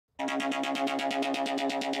Oh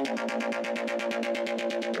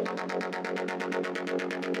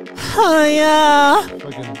yeah.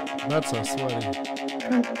 Fucking nuts are sweaty.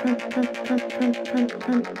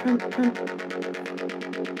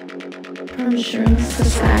 From Shrooms to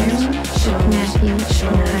Skyrim with Matthew and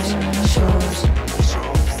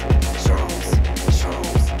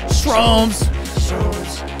Shrooms.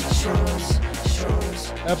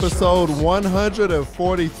 Episode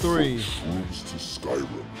 143. Shrooms to Skyrim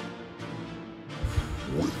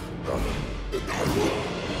with Matt and Hiram.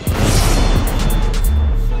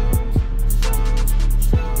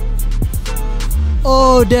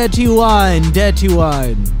 Oh, dirty wine, dirty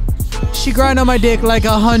wine. She grind on my dick like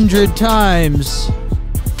 100 times.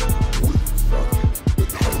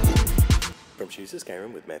 From Shrooms to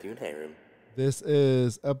Skyrim with Matthew and Hiram. This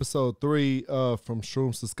is episode 3 of From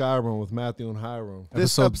Shrooms to Skyrim with Matthew and Hiram.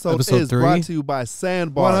 This Episode episode is three? brought to you by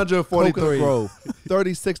Sandbar, 143. Coconut Grove,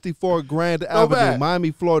 3064 Grand Avenue,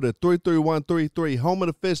 Miami, Florida, 33133. Home of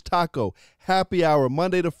the Fish Taco. Happy hour,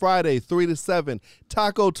 Monday to Friday, 3 to 7.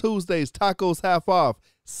 Taco Tuesdays, tacos half off.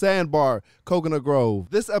 Sandbar, Coconut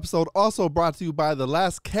Grove. This episode also brought to you by The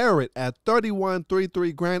Last Carrot at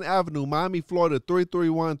 3133 Grand Avenue, Miami, Florida,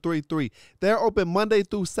 33133. They're open Monday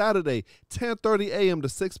through Saturday, 10:30 a.m. to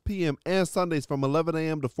 6 p.m. and Sundays from 11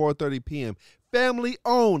 a.m. to 4:30 p.m. Family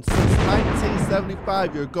owned since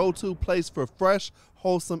 1975, your go-to place for fresh,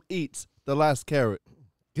 wholesome eats. The Last Carrot.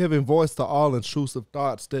 Giving voice to all intrusive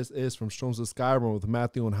thoughts, this is From Shrooms to Skyrim with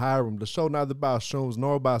Matthew and Hiram. The show neither about Shrooms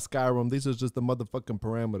nor about Skyrim. These are just the motherfucking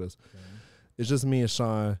parameters. Okay. It's just me and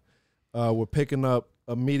Shawn. We're picking up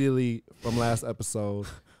immediately from last episode.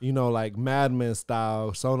 You know, like Mad Men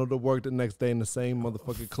style. Showing up to work the next day in the same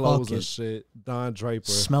motherfucking clothes and shit. Don Draper.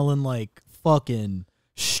 Smelling like fucking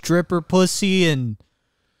stripper pussy and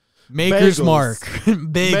Maker's Bagels. Mark.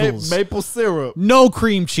 Bagels. Maple syrup. No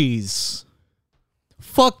cream cheese.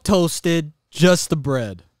 Fuck toasted, just the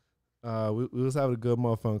bread. We was having a good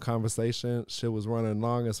motherfucking conversation. Shit was running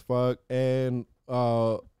long as fuck. And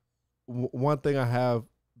one thing I have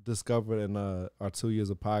discovered in our 2 years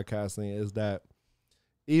of podcasting is that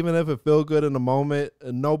even if it feel good in the moment,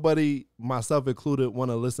 nobody, myself included,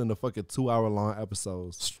 want to listen to fucking 2 hour long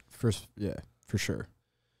episodes. For sure.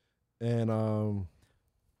 And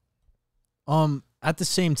at the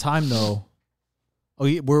same time though,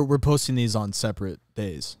 we're posting these on separate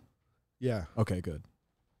days. Yeah. Okay, good.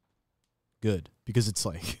 Because it's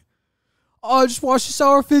like, oh, I just watched this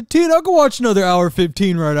hour 15. I can watch another hour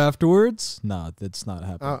 15 right afterwards. Nah, that's not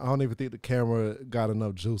happening. I don't even think the camera got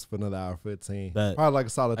enough juice for another hour 15. Bet. Probably like a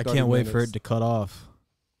solid 30 I can't wait minutes. for it to cut off.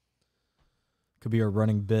 Could be a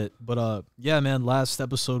running bit. But yeah, man, last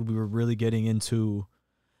episode we were really getting into,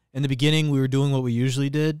 in the beginning we were doing what we usually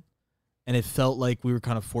did, and it felt like we were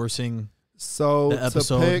kind of forcing So the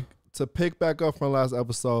episode. to pick back up from last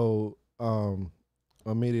episode,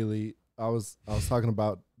 immediately I was talking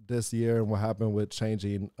about this year and what happened with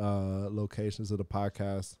changing locations of the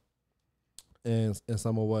podcast and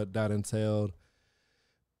some of what that entailed.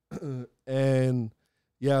 And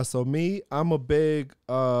yeah, so I'm a big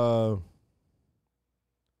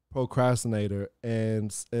procrastinator,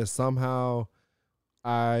 and somehow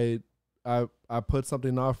I put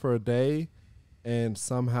something off for a day, and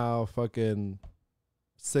somehow fucking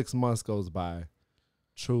 6 months goes by,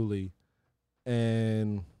 truly.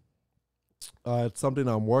 And it's something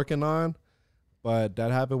I'm working on, but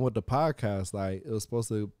that happened with the podcast. Like, it was supposed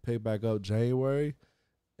to pick back up January,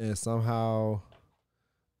 and somehow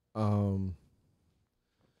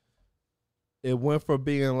it went from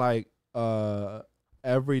being like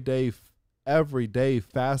everyday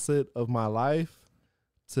facet of my life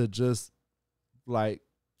to just like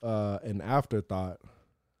an afterthought.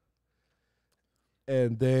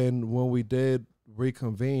 And then when we did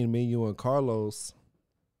reconvene, me, you, and Carlos,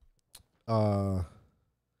 and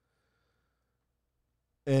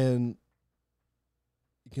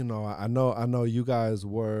you know, I know you guys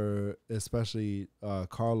were, especially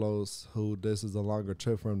Carlos, who this is a longer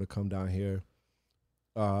trip for him to come down here.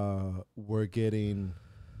 We're getting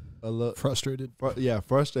a little frustrated.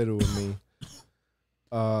 Frustrated with me.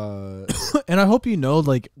 And I hope you know,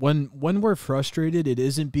 like, when we're frustrated, it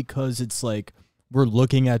isn't because it's like we're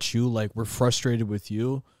looking at you like we're frustrated with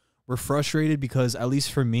you. We're frustrated because, at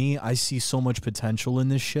least for me, I see so much potential in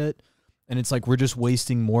this shit, and it's like we're just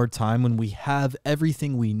wasting more time when we have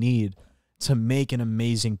everything we need to make an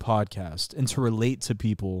amazing podcast and to relate to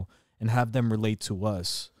people and have them relate to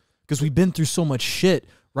us, because we've been through so much shit.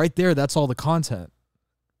 Right there, that's all the content.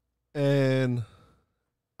 And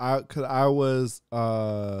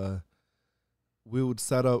we would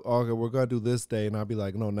set up, okay, we're gonna do this day, and I'd be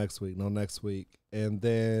like, no, next week, and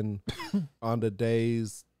then on the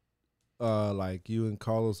days, like you and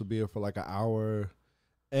Carlos would be here for like an hour,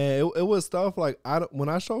 and it was stuff like when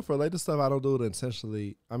I show up for later stuff, I don't do it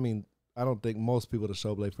intentionally. I mean, I don't think most people that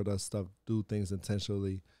show up late for that stuff do things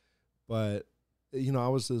intentionally, but you know, I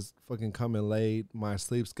was just fucking coming late. My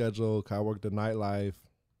sleep schedule, 'cause I worked the nightlife,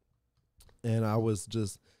 and I was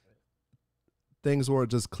just, things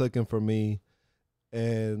weren't just clicking for me.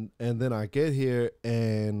 And then I get here,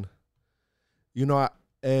 and you know,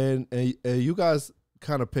 and you guys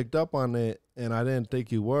kind of picked up on it, and I didn't think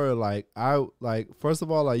you were. Like, first of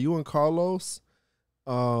all, like you and Carlos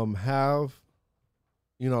have,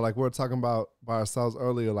 you know, like we were talking about by ourselves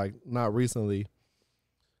earlier, like not recently.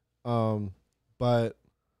 But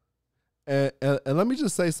and let me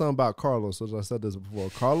just say something about Carlos, which I said this before.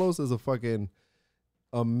 Carlos is a fucking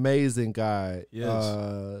amazing guy.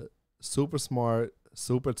 Yes. Super smart,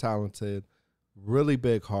 super talented, really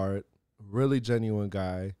big heart, really genuine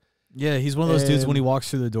guy. Yeah, he's one of those dudes when he walks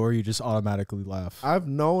through the door, you just automatically laugh. I've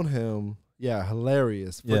known him,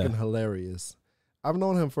 hilarious, freaking hilarious. I've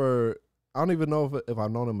known him for, I don't even know if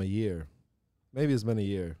I've known him a year. Maybe it's been a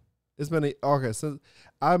year. Okay, since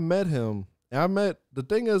I met him, and the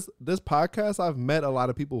thing is, this podcast, I've met a lot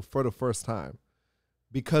of people for the first time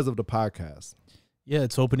because of the podcast. Yeah,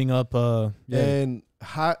 it's opening up. And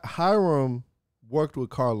Hiram worked with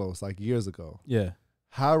Carlos like years ago. Yeah.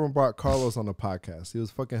 Hiram brought Carlos on the podcast. He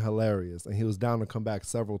was fucking hilarious, and he was down to come back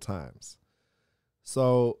several times.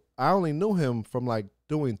 So I only knew him from like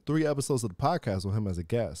doing 3 episodes of the podcast with him as a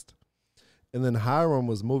guest. And then Hiram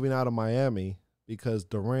was moving out of Miami because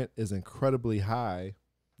the rent is incredibly high.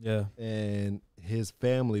 Yeah. And his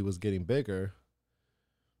family was getting bigger.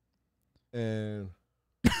 And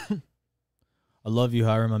I love you,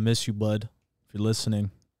 Hiram. I miss you, bud. If you're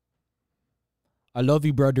listening. I love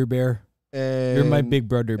you, brother bear. And you're my big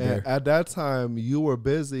brother bear. At that time, you were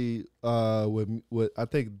busy with I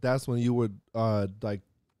think that's when you were like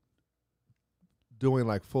doing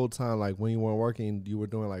like full time, like when you weren't working, you were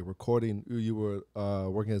doing like recording. You were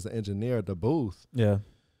working as an engineer at the booth. Yeah.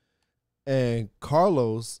 And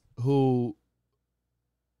Carlos, who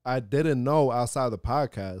I didn't know outside the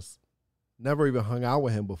podcast, never even hung out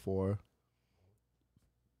with him before,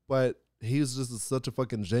 but he's just such a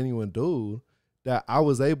fucking genuine dude that I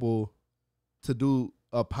was able to do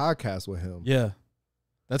a podcast with him. Yeah.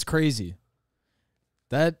 That's crazy.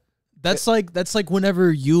 That's like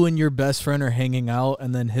whenever you and your best friend are hanging out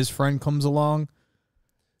and then his friend comes along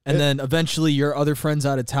and then eventually your other friend's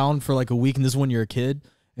out of town for like a week, and this is when you're a kid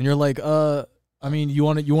and you're like, I mean, you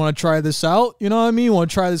want to try this out? You know what I mean? You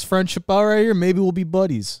want to try this friendship out right here? Maybe we'll be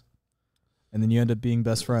buddies. And then you end up being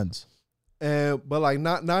best friends. But like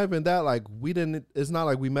not even that, like it's not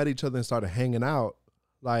like we met each other and started hanging out.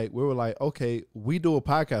 Like we were like, okay, we do a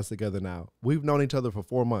podcast together now. We've known each other for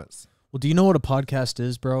 4 months. Well, do you know what a podcast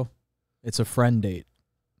is, bro? It's a friend date.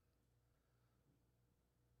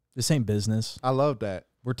 This ain't business. I love that.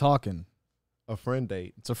 We're talking. A friend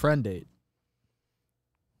date. It's a friend date.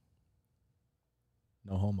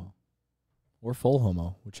 No homo. Or full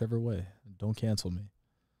homo, whichever way. Don't cancel me.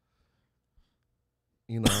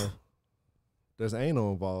 You know, there's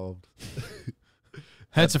anal involved.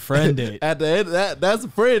 That's a friend date. At the end, that's a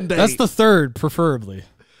friend date. That's the third, preferably.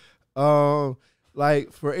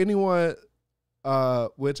 Like for anyone,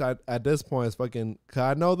 which at this point is fucking. Cause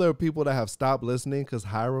I know there are people that have stopped listening because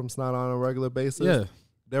Hiram's not on a regular basis. Yeah,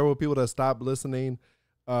 there were people that stopped listening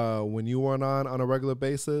when you weren't on a regular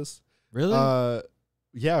basis. Really?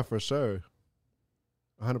 Yeah, for sure.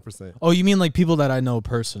 100%. Oh, you mean like people that I know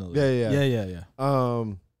personally? Yeah.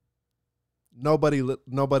 Nobody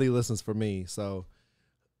listens for me, so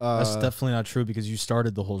that's definitely not true because you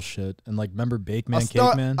started the whole shit. And like, remember Bake Man,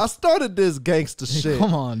 Cake Man? I started this gangster shit.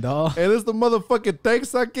 Come on, dog. And it's the motherfucking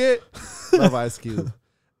thanks I get. Love Ice Cube.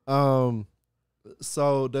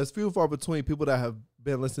 So there's few far between people that have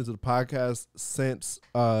been listening to the podcast since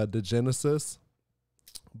the Genesis,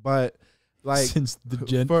 but like since the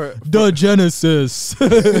Genesis.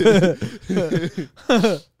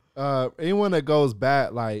 Anyone that goes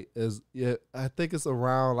back, like, I think it's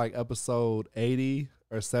around like episode 80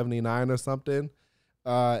 or 79 or something.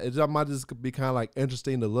 It might just be kind of like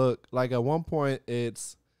interesting to look. Like at one point,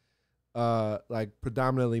 it's like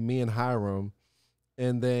predominantly me and Hiram,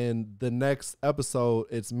 and then the next episode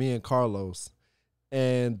it's me and Carlos,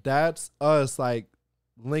 and that's us like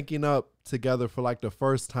linking up together for like the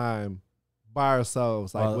first time by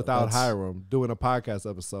ourselves, like without Hiram, doing a podcast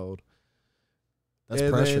episode. That's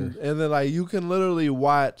pressure. And then like you can literally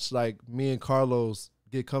watch like me and Carlos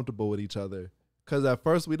get comfortable with each other. Because at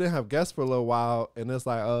first we didn't have guests for a little while, and it's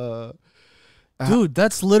like, dude,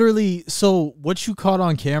 that's literally so. What you caught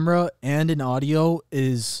on camera and in audio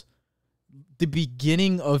is the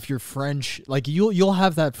beginning of your friendship. Like you'll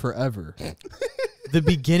have that forever. The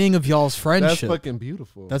beginning of y'all's friendship. That's fucking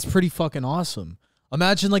beautiful. That's pretty fucking awesome.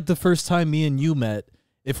 Imagine like the first time me and you met.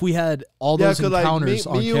 If we had all those encounters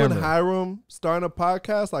like, on you camera. and Hiram starting a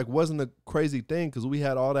podcast like wasn't a crazy thing because we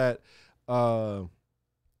had all that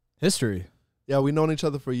history. Yeah, we known each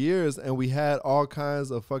other for years, and we had all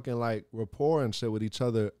kinds of fucking like rapport and shit with each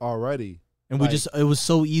other already. And like, it was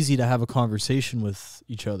so easy to have a conversation with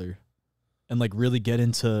each other and like really get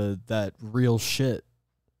into that real shit.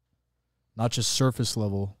 Not just surface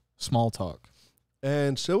level small talk.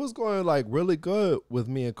 And shit was going like really good with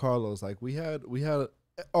me and Carlos. Like we had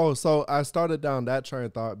so I started down that train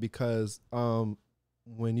of thought because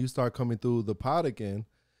when you start coming through the pod again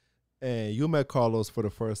and you met Carlos for the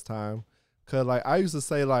first time, cause like I used to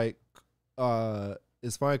say like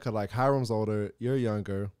it's funny cause like Hiram's older, you're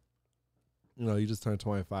younger. You know, you just turned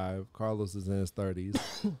 25. Carlos is in his 30s.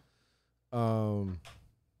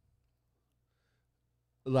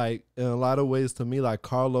 Like in a lot of ways to me, like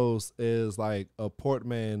Carlos is like a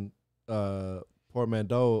portmanteau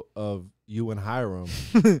of you and Hiram.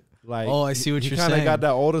 Like, oh, I see what you're saying. He kind of got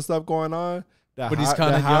that older stuff going on. But he's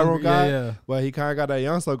kind of Hiram guy. Yeah. But he kind of got that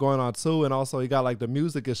young stuff going on too, and also he got like the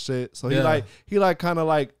music and shit. So he like kind of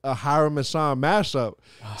like a Hiram and Shawn mashup.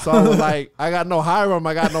 So like I got no Hiram,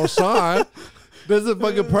 I got no Shawn. This is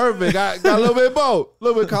fucking perfect. I got a little bit of both. A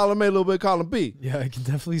little bit column A, a little bit column B. Yeah, I can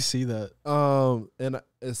definitely see that. And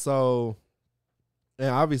so, and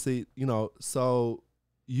obviously, you know, so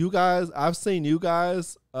you guys, I've seen you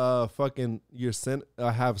guys fucking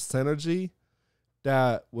have synergy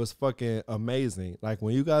that was fucking amazing. Like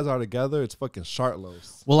when you guys are together, it's fucking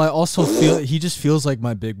Chartlos. Well, I also feel he just feels like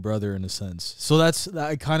my big brother in a sense. So that's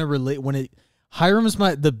I kind of relate Hiram is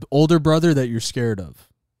the older brother that you're scared of.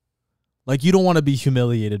 Like you don't want to be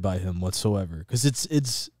humiliated by him whatsoever because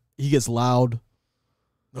he gets loud.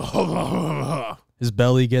 His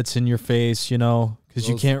belly gets in your face, you know, because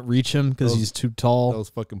you can't reach him because he's too tall. Those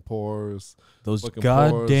fucking pores. Those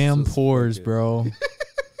goddamn pores, bro.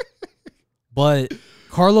 But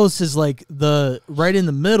Carlos is like right in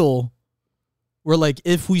the middle where like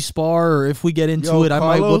if we spar or if we get into it, I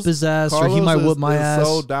might whoop his ass or he might whoop my ass.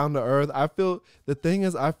 So down to earth. The thing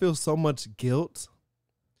is, I feel so much guilt.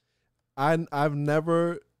 I've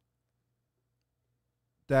never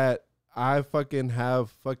that I fucking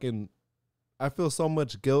have fucking I feel so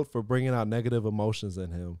much guilt for bringing out negative emotions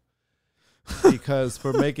in him because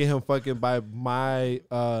for making him fucking by my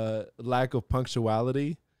lack of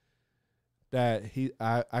punctuality that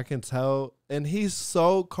I can tell. And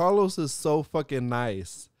Carlos is so fucking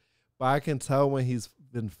nice, but I can tell when he's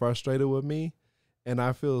been frustrated with me and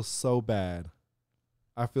I feel so bad.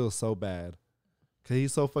 Cause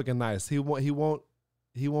he's so fucking nice. He won't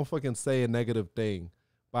fucking say a negative thing.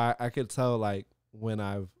 But I could tell like when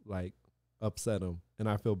I've like upset him and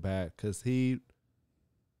I feel bad because he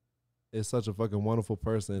is such a fucking wonderful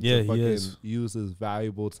person to fucking use his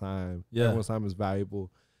valuable time. Yeah. Everyone's time is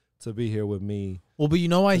valuable to be here with me. Well, but you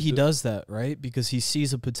know why he does that, right? Because he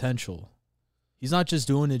sees a potential. He's not just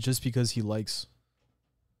doing it just because he likes.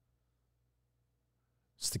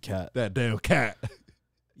 It's the cat. That damn cat.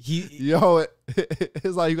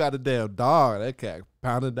 It's like you got a damn dog. That cat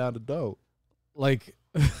pounding down the door. Like,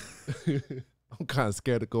 I'm kind of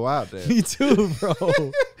scared to go out there. Me too, bro.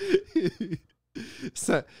 It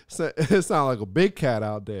sounds like a big cat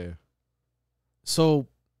out there. So,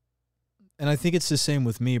 and I think it's the same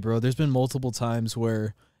with me, bro. There's been multiple times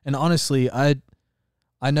where, and honestly, I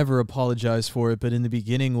never apologized for it, but in the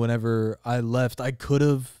beginning, whenever I left, I could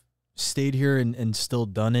have stayed here and still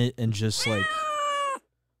done it and just like.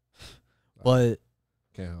 But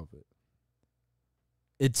can't help it.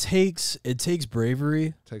 It takes bravery.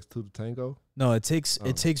 It takes two to tango? No, it takes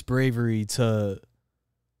bravery to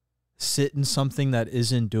sit in something that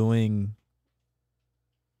isn't doing.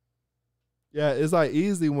 Yeah, it's like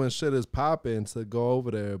easy when shit is popping to go over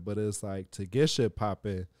there, but it's like to get shit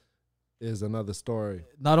popping is another story.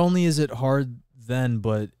 Not only is it hard then,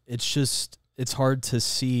 but it's hard to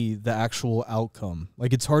see the actual outcome.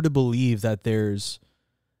 Like it's hard to believe that there's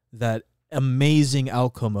that amazing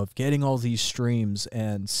outcome of getting all these streams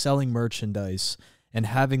and selling merchandise and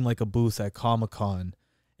having like a booth at Comic-Con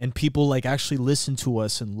and people like actually listen to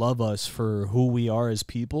us and love us for who we are as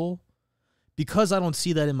people, because I don't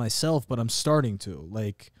see that in myself, but I'm starting to.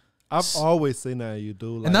 Like I've always seen that you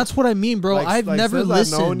do, like, and that's what I mean, bro. I've never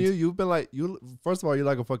listened. I've known you. You've been like first of all, you're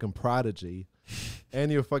like a fucking prodigy.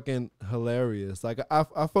 And you're fucking hilarious. Like I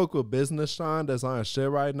fuck with business Shawn that's on shit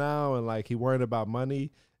right now, and like he worried about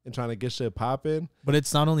money and trying to get shit popping. But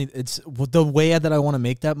it's not only the way that I want to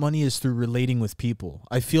make that money is through relating with people.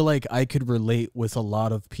 I feel like I could relate with a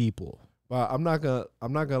lot of people. But I'm not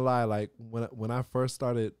gonna lie. Like when I first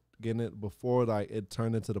started getting it, before like it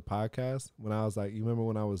turned into the podcast, when I was like, you remember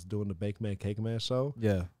when I was doing the Bake Man Cake Man show?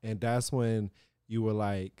 Yeah. And that's when you were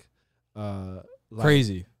like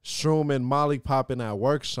crazy. Shroom and Molly popping at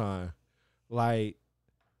work, Shawn. Like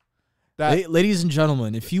that. Ladies and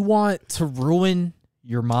gentlemen, if you want to ruin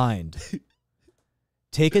your mind,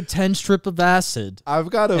 take a 10 strip of acid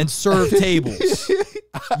and serve tables.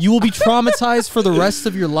 You will be traumatized for the rest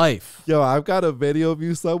of your life. Yo, I've got a video of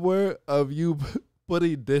you somewhere of you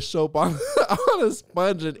putting dish soap on a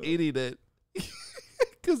sponge and eating it.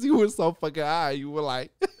 Because you were so fucking high. You were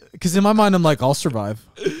like... Because in my mind, I'm like, I'll survive.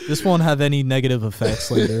 This won't have any negative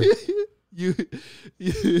effects later.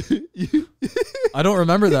 I don't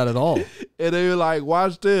remember that at all. And then you're like,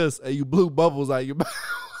 watch this. And you blew bubbles out your mouth.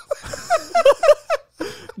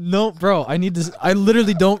 No, bro. I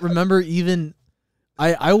literally don't remember even...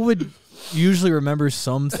 I would usually remember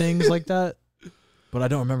some things like that, but I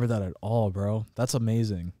don't remember that at all, bro. That's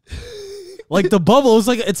amazing. Like the bubble,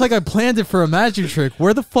 it's like I planned it for a magic trick.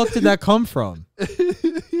 Where the fuck did that come from?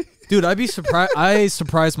 Dude, I'd be surprised. I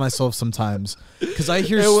surprise myself sometimes because I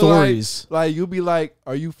hear stories. Like you'll be like,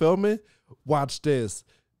 are you filming? Watch this.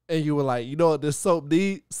 And you were like, you know what this soap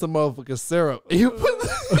need? Some motherfucking syrup. And you put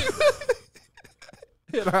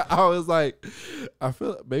and I was like, I feel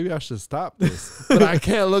like maybe I should stop this, but I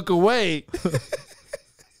can't look away.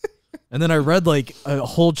 And then I read like a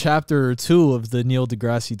whole chapter or two of the Neil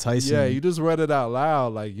deGrasse Tyson. Yeah, you just read it out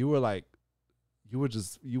loud. Like you were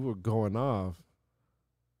going off.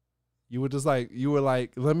 You were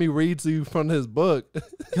like, let me read to you from this book.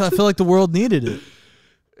 I feel like the world needed it.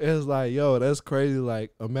 It's like, yo, that's crazy.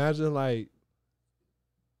 Like, imagine like,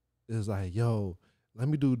 it's like, yo, let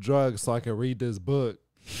me do drugs so I can read this book.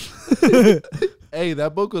 Hey,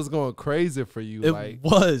 that book was going crazy for you. It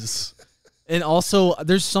was. And also,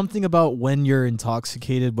 there's something about when you're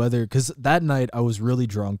intoxicated, because that night I was really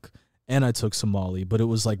drunk and I took some Molly, but it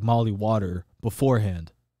was like Molly water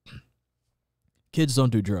beforehand. Kids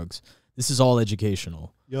don't do drugs. This is all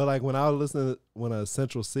educational. Yo, like when I was listening when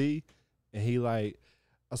Central C, and he like,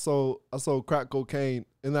 I sold crack cocaine,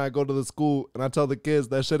 and then I go to the school and I tell the kids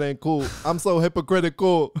that shit ain't cool. I'm so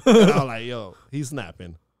hypocritical. And I'm like, yo, he's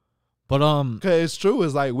snapping. But cause it's true.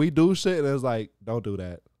 It's like we do shit, and it's like, don't do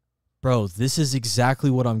that. Bro, this is exactly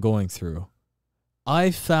what I'm going through.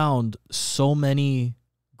 I found so many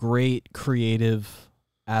great creative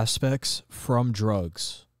aspects from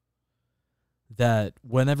drugs that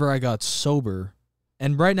whenever I got sober,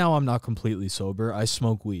 and right now I'm not completely sober, I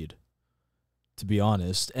smoke weed, to be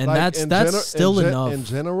honest. And like that's still enough. In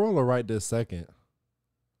general or right this second?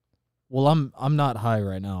 Well, I'm not high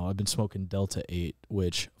right now. I've been smoking Delta 8,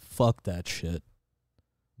 which fuck that shit.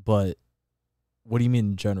 But what do you mean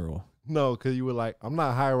in general? No, because you were like, I'm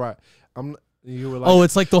not high right. You were like, oh,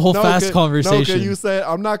 it's like the whole fast conversation. No, because you said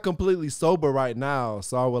I'm not completely sober right now.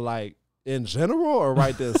 So I was like, in general or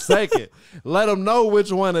right this second? Let them know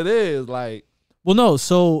which one it is. Like, well, no.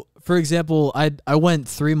 So for example, I went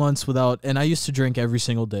 3 months without, and I used to drink every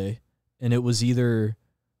single day, and it was either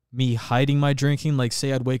me hiding my drinking. Like,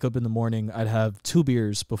 say I'd wake up in the morning, I'd have 2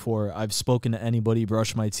 beers before I've spoken to anybody,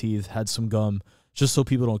 brushed my teeth, had some gum, just so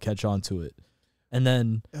people don't catch on to it. And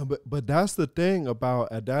then, but that's the thing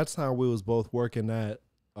about, at that time we was both working at,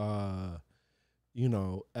 at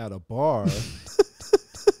a bar.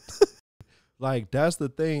 Like, that's the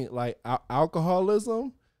thing. Like,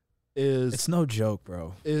 alcoholism is, it's no joke,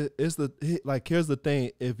 bro. Here's the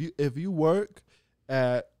thing. If you work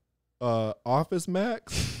at Office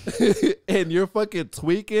Max and you're fucking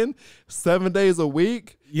tweaking 7 days a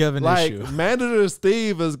week, you have an issue. Manager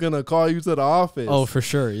Steve is gonna call you to the office. Oh, for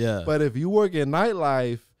sure, yeah. But if you work in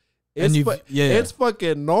nightlife, it's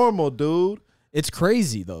fucking normal, dude. It's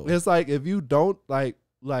crazy though. It's like, if you don't like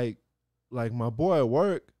my boy at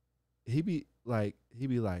work, he be like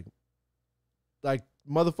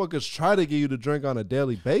motherfuckers try to get you to drink on a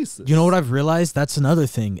daily basis. You know what I've realized? That's another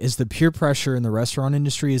thing, is the peer pressure in the restaurant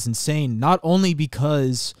industry is insane. Not only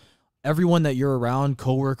because everyone that you're around,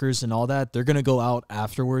 coworkers and all that, they're going to go out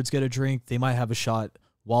afterwards, get a drink. They might have a shot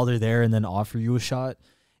while they're there and then offer you a shot.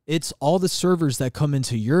 It's all the servers that come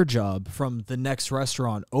into your job from the next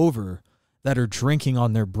restaurant over that are drinking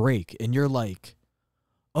on their break. And you're like,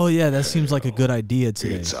 oh yeah, that seems like a good idea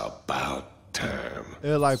today. It's about time.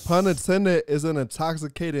 Yeah, like, pun intended, is an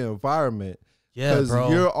intoxicating environment. Yeah, bro.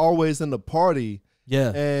 Because you're always in the party.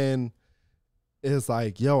 Yeah. And it's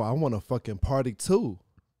like, yo, I want to fucking party too.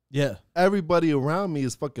 Yeah. Everybody around me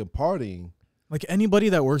is fucking partying. Like anybody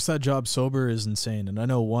that works that job sober is insane. And I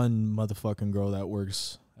know one motherfucking girl that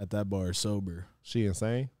works at that bar sober. She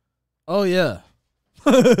insane? Oh, yeah.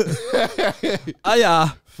 Ah, yeah.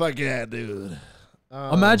 Fuck yeah, dude.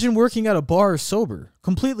 Imagine working at a bar sober,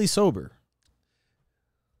 completely sober.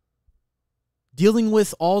 Dealing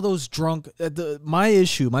with all those drunk. My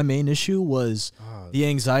main issue was the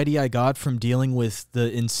anxiety I got from dealing with the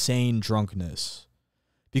insane drunkenness.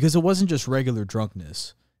 Because it wasn't just regular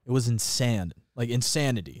drunkenness. It was insane. Like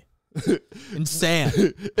insanity. Insane.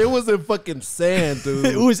 It wasn't fucking sand, dude.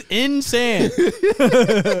 It was insane.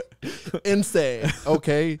 Insane.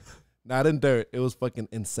 Okay. Not in dirt. It was fucking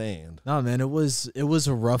insane. No, man, it was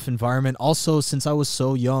a rough environment. Also, since I was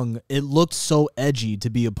so young, it looked so edgy to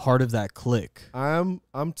be a part of that clique. I'm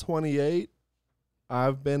 28.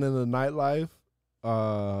 I've been in the nightlife.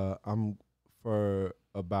 I'm for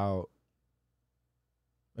about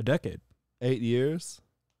A decade. 8 years.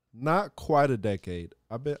 Not quite a decade.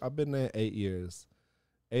 I've been there 8 years.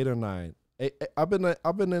 8 or 9. I've been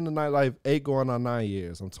in the nightlife 8 going on 9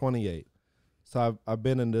 years. I'm 28. So I've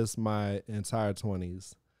been in this my entire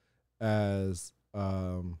 20s as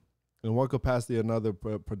in one capacity or another,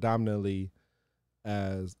 predominantly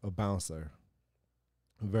as a bouncer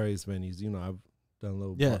in various venues. You know, I've done a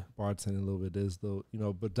little bartending, a little bit of this, though, you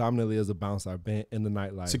know, predominantly as a bouncer. I've been in the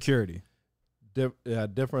nightlife. Security.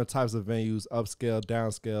 Different types of venues, upscale,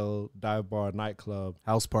 downscale, dive bar, nightclub,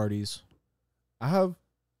 House parties. I've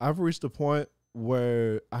reached a point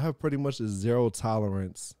where I have pretty much a zero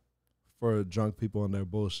tolerance for drunk people and their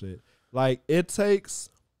bullshit. Like it takes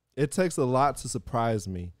a lot to surprise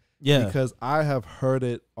me. Yeah. Because I have heard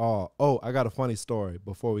it all. Oh, I got a funny story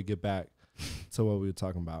before we get back to what we were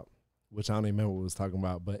talking about, which I don't even remember what we was talking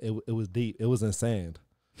about, but it was deep. It was insane.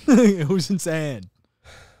 It was insane.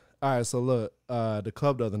 All right, so look, the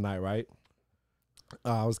club the other night, right?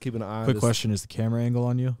 I was keeping an eye on Quick this. question, is the camera angle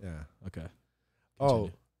on you? Yeah. Okay.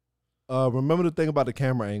 Continue. Remember the thing about the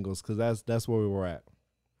camera angles, because that's where we were at.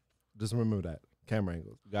 Just remember that. Camera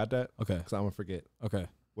angles. You got that? Okay. Because I'm going to forget. Okay.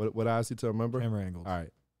 What I asked you to remember? Camera angles. All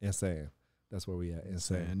right. Insane. That's where we at.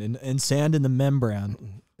 Insane. And sand in the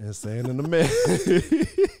membrane. Insane in the mid.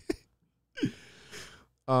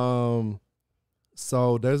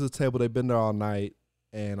 So there's a table. They've been there all night.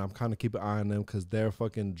 And I'm kind of keeping an eye on them because they're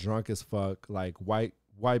fucking drunk as fuck. Like white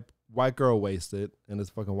girl wasted. And it's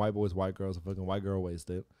fucking white boys, white girls, a fucking white girl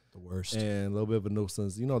wasted. The worst. And a little bit of a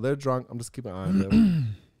nuisance. You know, they're drunk. I'm just keeping an eye on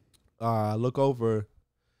them. I look over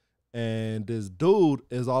and this dude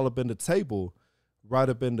is all up in the table, right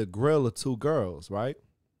up in the grill of 2 girls, right?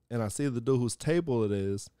 And I see the dude whose table it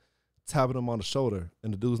is tapping him on the shoulder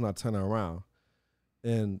and the dude's not turning around.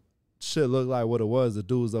 And shit looked like what it was. The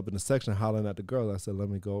dude was up in the section hollering at the girls. I said, let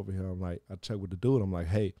me go over here. I'm like, I checked with the dude. I'm like,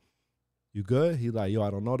 hey, you good? He like, yo, I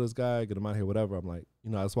don't know this guy. Get him out of here, whatever. I'm like, you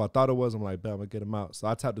know, that's what I thought it was. I'm like, bet I'm going to get him out. So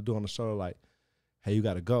I tapped the dude on the shoulder like, hey, you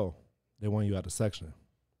got to go. They want you out the section.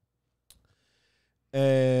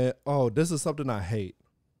 And, this is something I hate,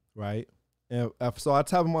 right? And so I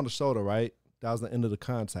tap him on the shoulder, right? That was the end of the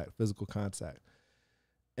contact, physical contact.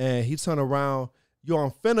 And he turned around, yo,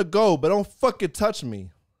 I'm finna go, but don't fucking touch me.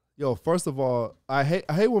 Yo, first of all, I hate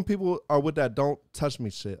when people are with that don't touch me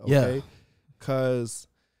shit, okay? Yeah.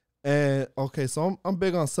 So I'm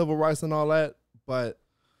big on civil rights and all that, but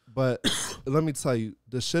let me tell you,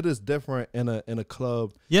 the shit is different in a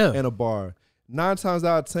club, in a bar. 9 times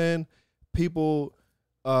out of 10, people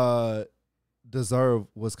deserve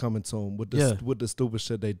what's coming to them with the stupid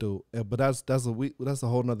shit they do. But that's a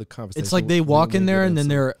whole nother conversation. It's like they walk in there and then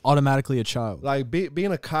they're automatically a child. Like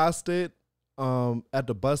being accosted at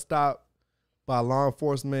the bus stop by law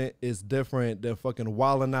enforcement is different than fucking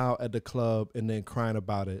wilding out at the club and then crying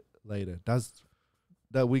about it later.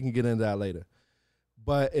 That we can get into that later.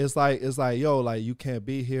 But it's like, yo, like you can't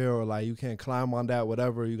be here or like you can't climb on that,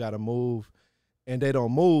 whatever, you gotta move. And they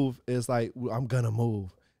don't move. It's like, I'm gonna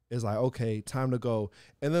move. It's like, okay, time to go.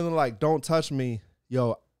 And then they're like, don't touch me.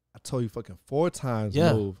 Yo, I told you fucking 4 times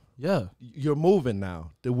move. Yeah. You're moving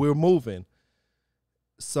now. We're moving.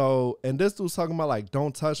 So, and this dude's talking about like,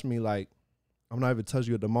 don't touch me. Like, I'm not even touching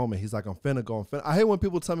you at the moment. He's like, I'm finna go. I hate when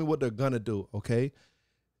people tell me what they're gonna do, okay?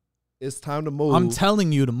 It's time to move. I'm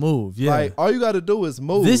telling you to move, yeah. Like, all you gotta do is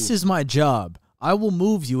move. This is my job. I will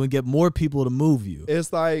move you and get more people to move you.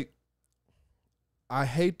 It's like, I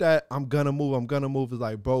hate that I'm gonna move. It's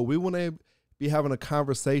like, bro, we wouldn't be having a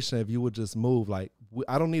conversation if you would just move. Like,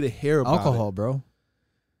 I don't need to hear about alcohol, it. Bro.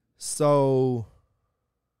 So,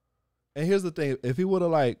 and here's the thing: if he would have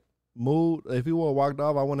like moved, if he would have walked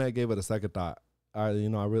off, I wouldn't have gave it a second thought. I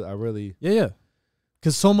really, yeah.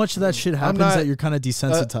 Because so much of that shit happens that you're kind of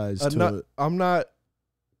desensitized to it. I'm not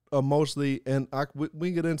emotionally, and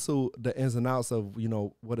we get into the ins and outs of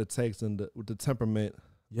what it takes and the temperament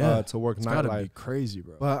to work it's nightlife. Gotta be crazy,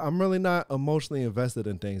 bro. But I'm really not emotionally invested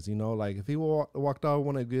in things. Like if he walked out, I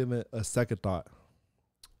want to give it a second thought.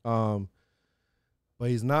 But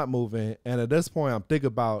he's not moving, and at this point, I'm thinking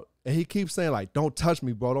about, and he keeps saying like, "Don't touch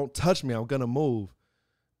me, bro. Don't touch me. I'm gonna move."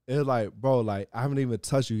 It's like, bro, like I haven't even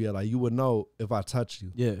touched you yet. Like you would know if I touch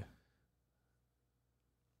you. Yeah.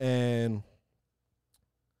 And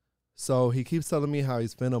so he keeps telling me how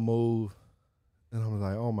he's finna move, and I'm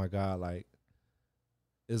like, oh my God, like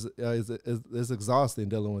it's exhausting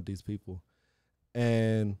dealing with these people.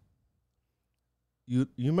 And you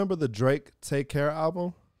remember the Drake Take Care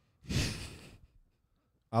album?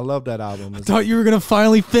 I love that album. I thought you were gonna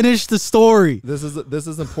finally finish the story. This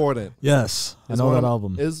is important. Yes, I know that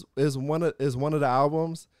album. Is one of the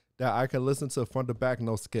albums that I can listen to front to back,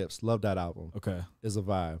 no skips. Love that album. Okay, it's a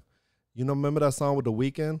vibe. Remember that song with The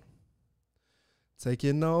Weeknd? Take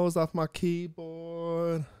your nose off my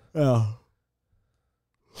keyboard. Oh,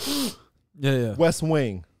 yeah. West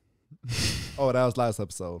Wing. Oh, that was last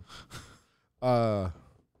episode.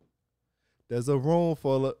 There's a room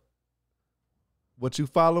full of. What you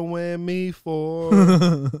following me for?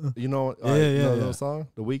 The song,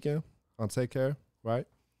 The Weeknd on Take Care, right?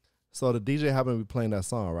 So the DJ happened to be playing that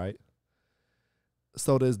song, right?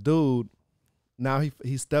 So this dude, now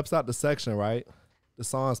he steps out the section, right? The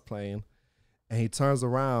song's playing, and he turns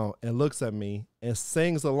around and looks at me and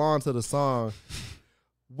sings along to the song.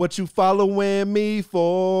 What you following me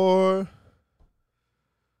for?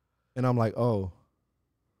 And I'm like, oh,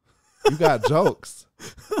 you got jokes.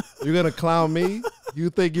 You're going to clown me? You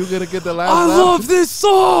think you're going to get the last I laugh? love this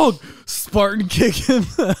song! Spartan kick him.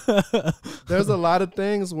 There's a lot of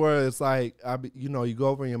things where it's like, you go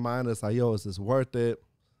over in your mind, it's like, yo, is this worth it?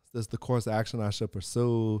 Is this the course of action I should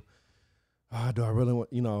pursue? Do I really want,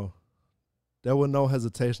 there was no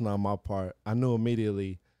hesitation on my part. I knew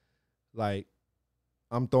immediately, like,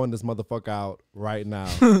 I'm throwing this motherfucker out right now.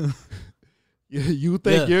 You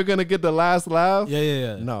think you're going to get the last laugh?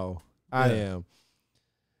 Yeah. No, I am.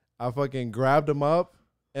 I fucking grabbed him up,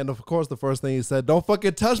 and of course, the first thing he said, "Don't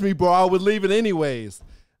fucking touch me, bro. I would leave it anyways."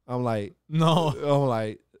 I'm like, no.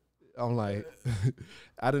 I'm like,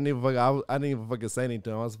 I didn't even fucking say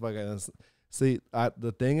anything. I was fucking see.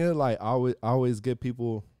 The thing is, like, I always get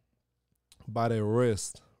people by their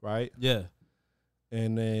wrist, right? Yeah.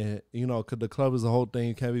 And then cause the club is a whole thing.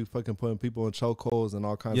 You can't be fucking putting people in chokeholds and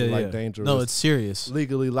all kinds of dangerous. No, it's serious.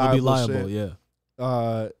 Legally liable shit.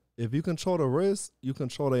 Yeah. If you control the wrist, you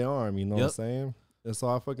control the arm, you know what I'm saying? And so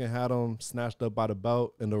I fucking had him snatched up by the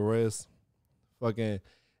belt and the wrist, and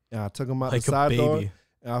I took him out the side door,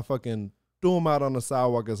 and I fucking threw him out on the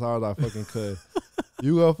sidewalk as hard as I fucking could.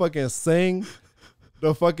 You gonna fucking sing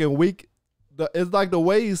the fucking week? It's like the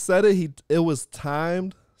way he said it, it was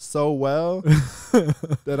timed so well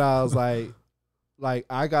that I was like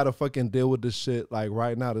I gotta fucking deal with this shit like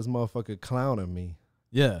right now. This motherfucker clowning me.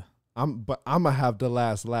 Yeah. I'm gonna have the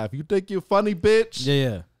last laugh. You think you're funny, bitch?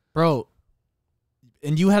 Yeah. Bro,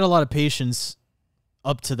 and you had a lot of patience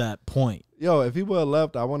up to that point. Yo, if he would have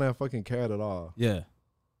left, I wouldn't have fucking cared at all. Yeah.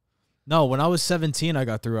 No, when I was 17, I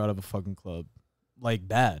got threw out of a fucking club. Like,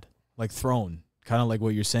 bad. Like, thrown. Kind of like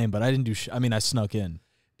what you're saying, but I didn't do I mean, I snuck in.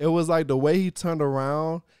 It was like the way he turned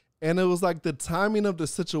around, and it was like the timing of the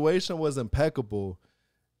situation was impeccable.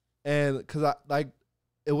 And because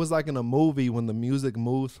it was like in a movie when the music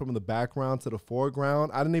moves from the background to the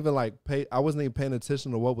foreground. I didn't even I wasn't even paying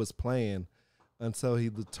attention to what was playing until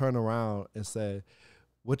he turned around and said,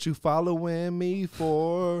 "What you following me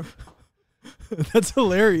for?" That's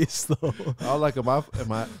hilarious, though. I was like, am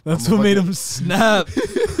I That's what made him snap.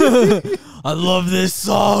 I love this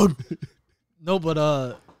song. No,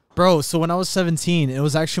 but bro, so when I was 17, it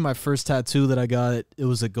was actually my first tattoo that I got. It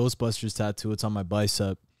was a Ghostbusters tattoo. It's on my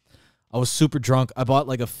bicep. I was super drunk. I bought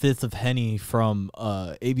like a fifth of Henny from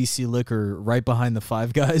ABC Liquor right behind the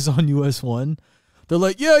Five Guys on US 1. They're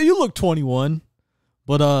like, yeah, you look 21.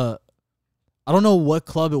 But I don't know what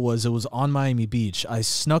club it was. It was on Miami Beach. I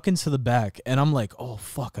snuck into the back, and I'm like, oh,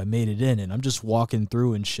 fuck, I made it in. And I'm just walking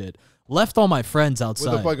through and shit. Left all my friends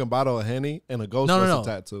outside. With a fucking bottle of Henny and a Ghostbusters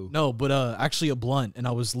tattoo. No, but actually a blunt, and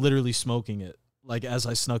I was literally smoking it like as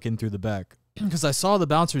I snuck in through the back. Because I saw the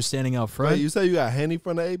bouncers standing out front. Wait, you say you got Henny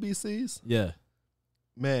from the ABCs? Yeah.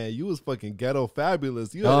 Man, you was fucking ghetto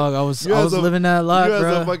fabulous. I was living that life, bro. You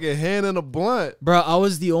had a fucking hand in a blunt. Bro, I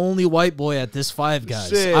was the only white boy at this Five Guys.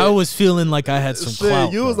 Shit. I was feeling like I had some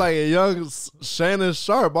clout. You was like a young Shannon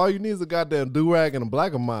Sharp. All you need is a goddamn do-rag and a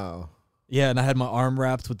black a mile. Yeah, and I had my arm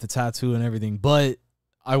wrapped with the tattoo and everything. But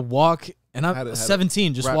I walk, and I'm Had a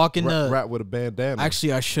 17, just walking the. Rap with a bandana.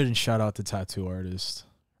 Actually, I shouldn't shout out the tattoo artist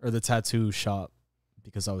or the tattoo shop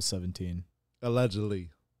because I was 17. Allegedly.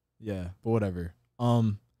 Yeah, but whatever.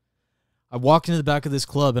 I walked into the back of this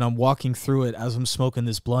club, and I'm walking through it as I'm smoking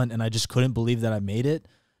this blunt, and I just couldn't believe that I made it.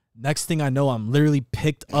 Next thing I know, I'm literally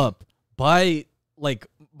picked up by, like,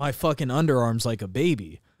 my fucking underarms like a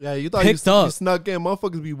baby. Yeah, you thought you snuck in.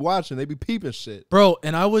 Motherfuckers be watching. They be peeping shit. Bro,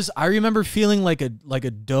 and I remember feeling like a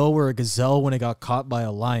doe or a gazelle when it got caught by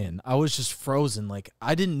a lion. I was just frozen. Like,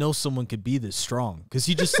 I didn't know someone could be this strong because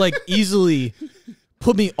he just, like, easily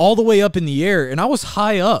put me all the way up in the air, and I was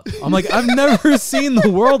high up. I'm like, I've never seen the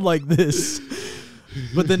world like this.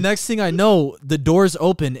 But the next thing I know, the doors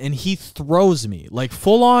open, and he throws me. Like,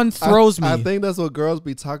 full-on throws me. I think that's what girls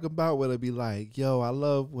be talking about, where they be like, yo, I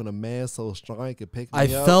love when a man's so strong he can pick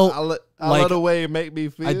me up. I love the way it make me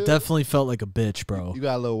feel. I definitely felt like a bitch, bro. You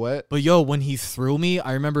got a little wet? But, yo, when he threw me,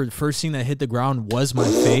 I remember the first thing that hit the ground was my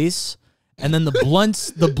face. And then the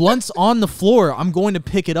blunt's on the floor. I'm going to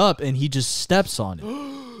pick it up, and he just steps on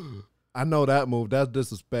it. I know that move. That's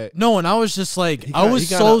disrespect. No, and I was just like, I was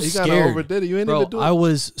so scared. He overdid it. You ain't Bro, even do it. I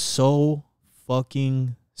was so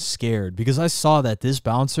fucking scared because I saw that this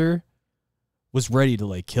bouncer was ready to,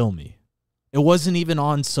 like, kill me. It wasn't even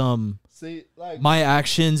on some, my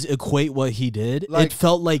actions equate what he did. It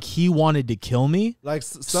felt like he wanted to kill me.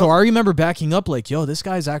 So I remember backing up like, yo, this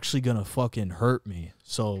guy's actually going to fucking hurt me.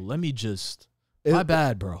 So let me just... My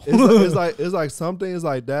bad, bro. It's like some things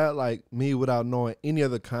like that, like me without knowing any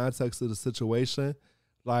other context of the situation,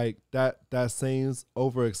 like that seems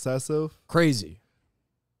over excessive. Crazy.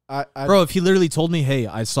 Bro, if he literally told me, hey,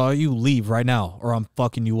 I saw you, leave right now or I'm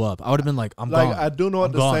fucking you up, I would have been like, I'm gone. I do know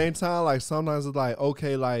at the same time, like sometimes it's like,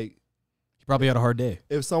 okay, like he probably had a hard day.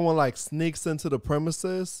 If someone like sneaks into the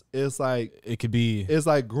premises, it's like it's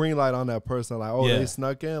like green light on that person. Like, oh, they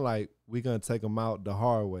snuck in, like we gonna take them out the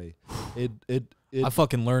hard way. I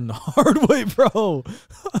fucking learned the hard way, bro.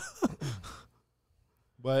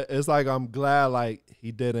 But it's like I'm glad like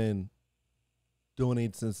he didn't do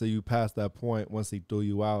anything until you passed that point. Once he threw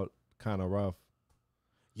you out, kind of rough.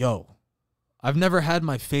 Yo, I've never had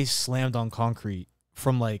my face slammed on concrete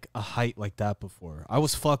from like a height like that before. I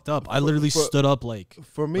was fucked up. I literally stood up like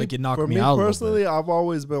for me. Like it knocked for me me out personally, I've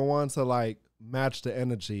always been one to like match the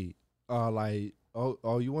energy. Like,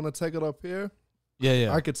 oh, you want to take it up here?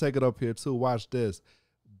 Yeah. I could take it up here too. Watch this.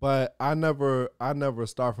 But I never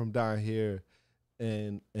start from down here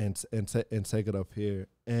and take it up here.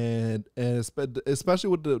 And especially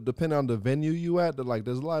with depending on the venue you at, like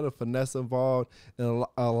there's a lot of finesse involved and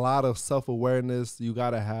a lot of self-awareness you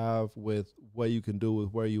gotta have with what you can do with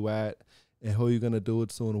where you at and who you're gonna do it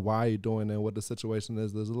to and why you're doing it and what the situation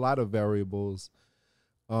is. There's a lot of variables.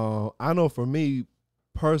 I know for me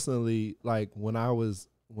personally, like when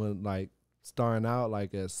starting out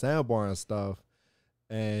like at Sandbar and stuff,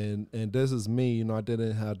 and this is me, you know, I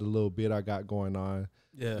didn't have the little bit I got going on.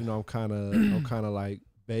 Yeah. You know, I'm kind of like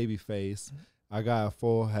baby face. I got a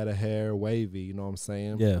full head of hair, wavy, you know what I'm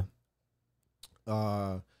saying? Yeah.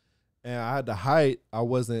 And I had the height. I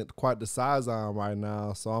wasn't quite the size I am right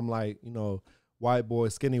now. So I'm like, you know,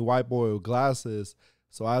 skinny white boy with glasses.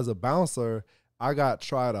 So as a bouncer, I got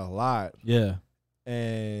tried a lot. Yeah.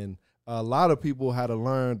 And a lot of people had to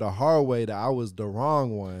learn the hard way that I was the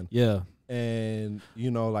wrong one. Yeah. And you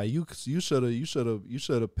know, like you should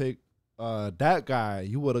have picked that guy.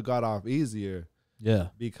 You would have got off easier. Yeah.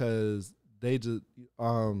 Because they just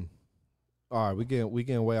all right, we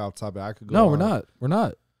getting way off topic. I could go. No, on.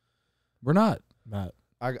 We're not, Matt.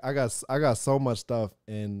 I got so much stuff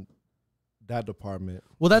in that department.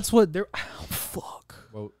 Well, that's what they're. Oh, fuck.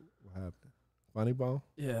 What happened? Funny bone?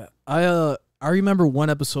 Yeah. I remember one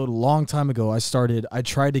episode a long time ago. I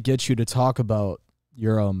tried to get you to talk about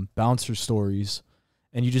your bouncer stories,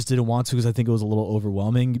 and you just didn't want to because I think it was a little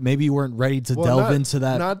overwhelming. Maybe you weren't ready to delve into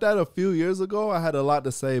that. Not that a few years ago I had a lot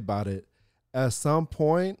to say about it. At some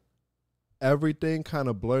point, everything kind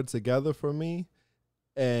of blurred together for me,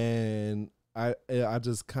 and I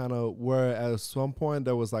just kind of where at some point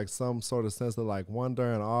there was like some sort of sense of like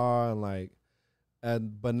wonder and awe and like,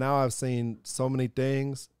 but now I've seen so many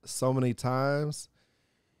things so many times.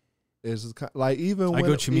 It's just kind of, like even when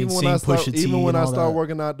I start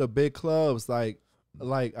working at the big clubs, like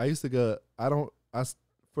I used to get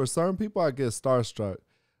for certain people I get starstruck,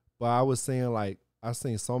 but I was seeing like I've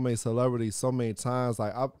seen so many celebrities so many times.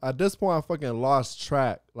 Like at this point I fucking lost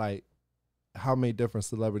track like how many different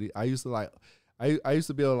celebrities I used to like. I used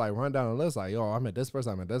to be able to like run down a list like, yo, I met this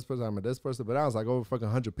person, I met this person, I met this person, but I was like over fucking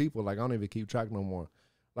 100 people. Like I don't even keep track no more.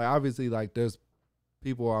 Like obviously like there's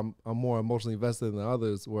people I'm more emotionally invested than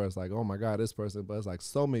others, where it's like, oh my God, this person. But it's like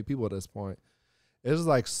so many people at this point. It's just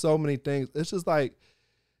like so many things. It's just like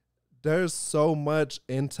there's so much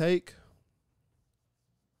intake.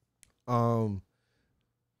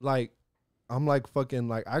 Like I'm like fucking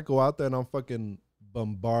like I go out there and I'm fucking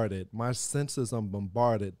bombarded. My senses, I'm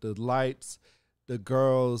bombarded. The lights, the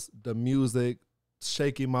girls, the music,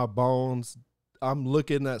 shaking my bones. I'm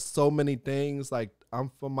looking at so many things. Like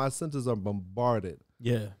my senses are bombarded.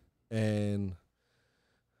 Yeah. And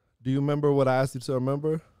do you remember what I asked you to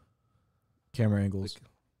remember? Camera angles.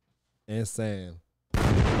 And sand.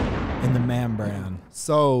 In the membrane.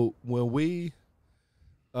 So when we,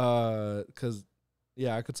 cause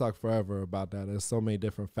yeah, I could talk forever about that. There's so many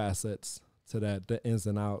different facets to that, the ins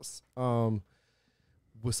and outs. So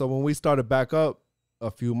when we started back up a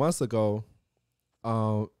few months ago,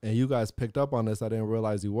 and you guys picked up on this, I didn't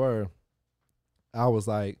realize you were. I was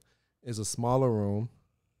like, it's a smaller room.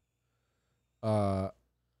 I'm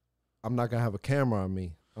not gonna have a camera on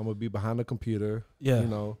me. I'm gonna be behind the computer. Yeah. You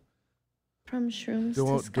know, From Shrooms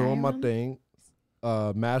to doing my Skyrim. thing,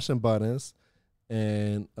 mashing buttons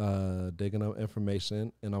and digging up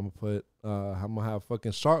information, and I'm gonna have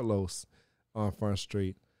fucking Chartlos on Front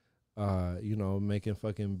Street, you know, making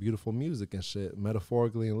fucking beautiful music and shit,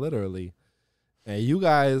 metaphorically and literally. And you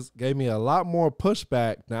guys gave me a lot more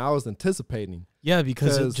pushback than I was anticipating. Yeah,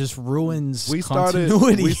 because it just ruins we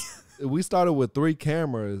continuity. We started with 3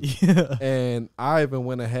 cameras, Yeah. and I even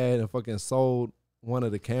went ahead and fucking sold one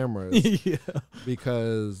of the cameras. Yeah.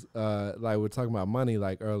 Because like we're talking about money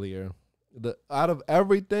like earlier. Out of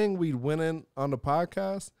everything we went in on the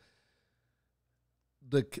podcast,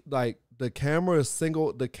 the cameras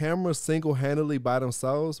single-handedly by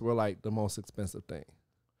themselves were like the most expensive thing.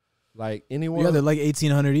 Like anyone, Yeah, they're like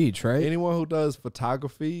 $1,800 each, right? anyone who does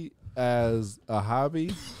photography as a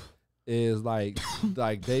hobby is like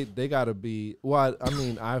they gotta be. Well, I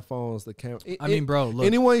mean iPhones, the camera. I mean, bro, look.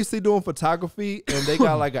 Anyone you see doing photography and they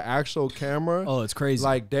got like an actual camera, Oh, it's crazy.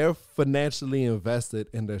 like they're financially invested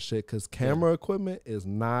in their shit because camera equipment is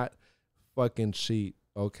not fucking cheap.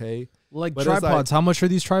 Okay, like but it's tripods. like- How much are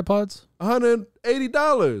these tripods?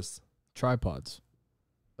 $180 Tripods.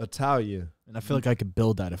 Italian. And I feel like I could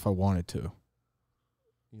build that if I wanted to.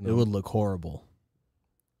 You know? It would look horrible,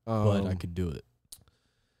 but I could do it.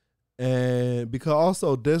 And because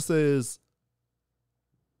also this is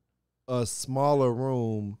a smaller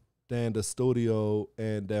room than the studio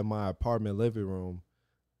and than my apartment living room.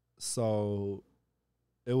 So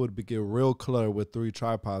it would get real cluttered with 3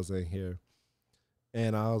 tripods in here.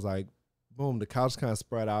 And I was like, boom, the couch kind of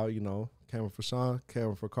spread out, you know, camera for Shawn,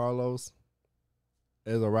 camera for Carlos.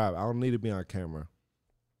 It's a wrap. I don't need to be on camera.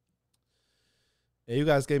 And you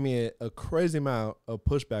guys gave me a crazy amount of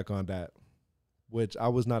pushback on that, which I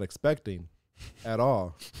was not expecting at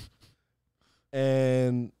all.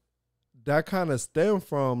 And that kind of stemmed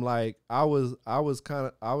from like I was trying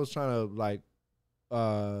to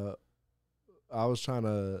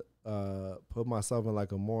put myself in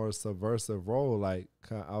like a more subversive role. Like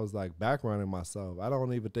I was like backgrounding myself. I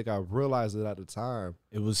don't even think I realized it at the time.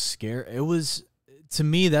 It was scary. It was, to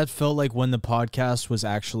me, that felt like when the podcast was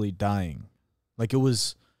actually dying. Like it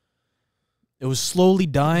was slowly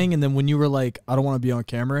dying, and then when you were like, I don't want to be on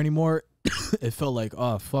camera anymore, it felt like,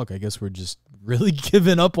 oh fuck, I guess we're just really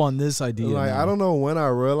giving up on this idea. Like now. I don't know when I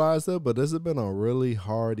realized it, but this has been a really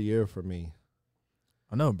hard year for me.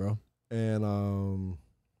 I know, bro. And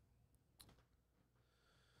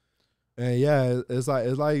yeah, it's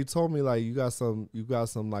like you told me like you got some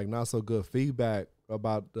like not so good feedback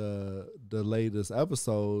about the latest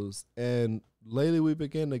episodes, and lately we've been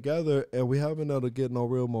getting together and we haven't been able to get no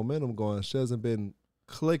real momentum going. She hasn't been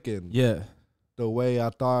clicking Yeah. the way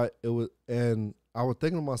I thought it would. And I was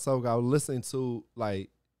thinking to myself, I was listening to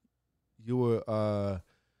like you were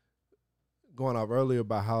going off earlier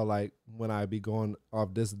about how like when I be going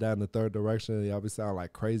off this, that, and the third direction, y'all be sound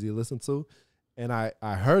like crazy to listen to. And I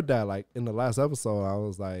heard that like in the last episode, I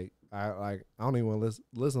was like, I don't even want to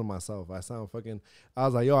listen to myself. I sound fucking. I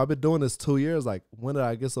was like, yo, I've been doing this 2 years. Like, when did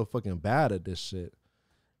I get so fucking bad at this shit?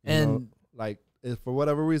 You know? Like, for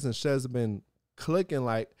whatever reason, Shed's been clicking.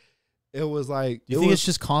 Like, it was like. Do you think it's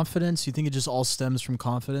just confidence? You think it just all stems from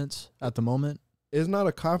confidence at the moment? It's not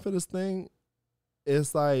a confidence thing.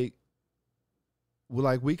 It's like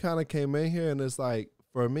we kind of came in here, and it's like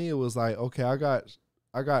for me, it was like, okay, I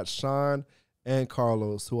got Shawn and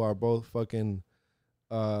Carlos, who are both fucking.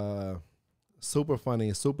 Super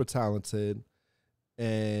funny, super talented,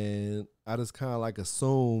 and I just kind of like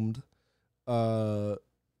assumed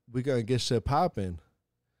we gonna get shit popping,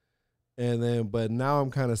 and then but now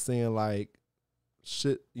I'm kind of seeing like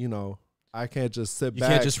shit, you know. I can't just sit You back.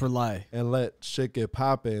 can't just rely and let shit get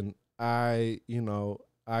popping. I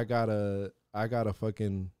gotta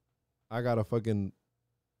fucking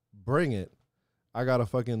bring it. I gotta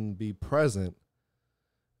fucking be present.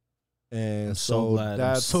 And I'm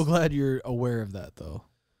so glad you're aware of that though.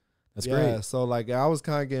 That's great. So like I was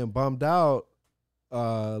kind of getting bummed out,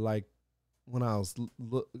 like when I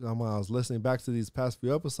was listening back to these past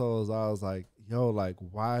few episodes. I was like, yo, like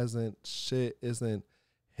why isn't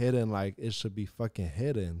hidden like it should be fucking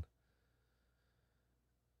hidden?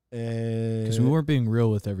 And because we weren't being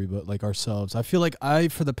real with everybody, like ourselves. I feel like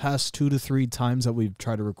for the past 2 to 3 times that we've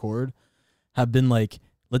tried to record, have been like,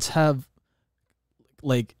 let's have,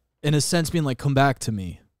 like, in a sense, being like, come back to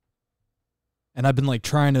me. And I've been like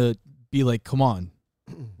trying to be like, come on,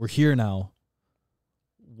 we're here now.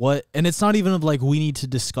 What? And it's not even of like we need to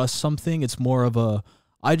discuss something. It's more of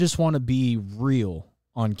I just want to be real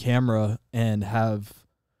on camera and have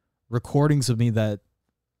recordings of me that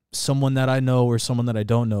someone that I know or someone that I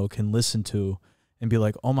don't know can listen to and be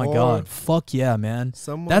like, oh my God, fuck yeah, man.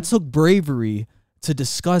 That's a bravery to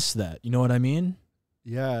discuss that. You know what I mean?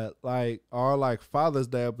 Yeah, like our like Father's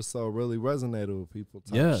Day episode really resonated with people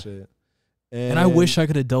type shit. And I wish I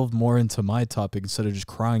could have delved more into my topic instead of just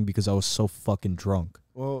crying because I was so fucking drunk.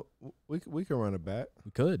 Well, we can run it back.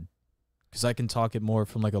 We could. Because I can talk it more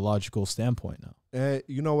from like a logical standpoint now. And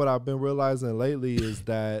you know what I've been realizing lately is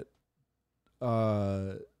that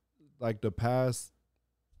like the past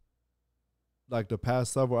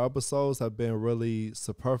several episodes have been really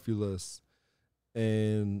superfluous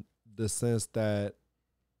in the sense that,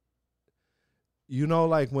 you know,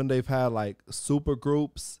 like when they've had like super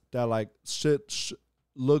groups that like shit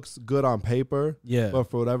looks good on paper, but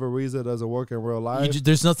for whatever reason it doesn't work in real life.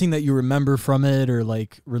 There's nothing that you remember from it or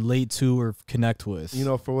like relate to or connect with. You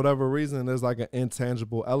know, for whatever reason, there's like an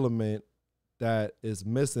intangible element that is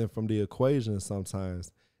missing from the equation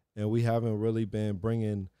sometimes. And we haven't really been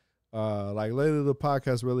bringing, like lately the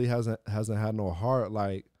podcast really hasn't had no heart.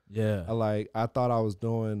 Like, I thought I was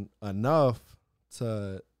doing enough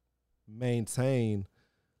to maintain,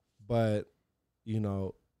 but you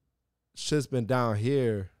know, shit's been down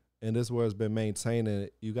here and this is where it's been maintaining.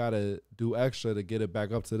 You got to do extra to get it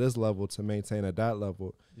back up to this level to maintain at that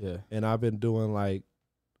level. Yeah. And I've been doing like,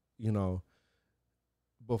 you know,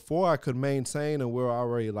 before I could maintain and we're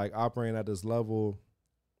already like operating at this level.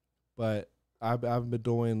 But I've been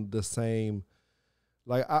doing the same.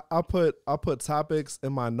 Like I put topics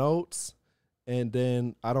in my notes, and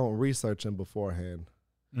then I don't research them beforehand.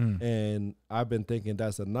 And I've been thinking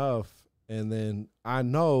that's enough. And then I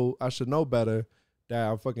know I should know better that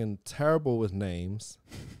I'm fucking terrible with names,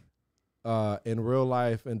 in real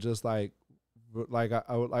life, and just like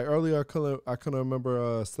earlier I couldn't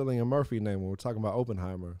remember Cillian Murphy's name when we were talking about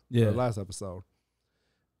Oppenheimer. The last episode.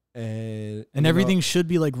 And everything should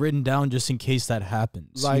be like written down just in case that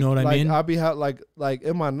happens. Like, you know what I mean? I'll be like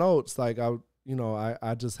in my notes, like I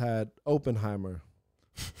just had Oppenheimer.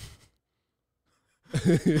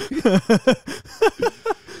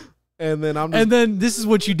 and then this is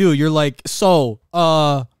what you do. You're like, so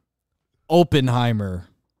Oppenheimer.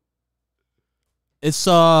 It's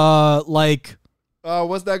like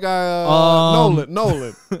what's that guy?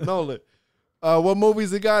 Nolan. What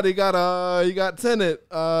movies he got? He got Tenet.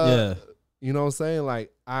 You know what I'm saying?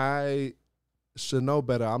 Like, I should know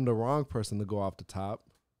better. I'm the wrong person to go off the top.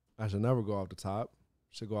 I should never go off the top.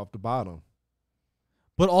 Should go off the bottom.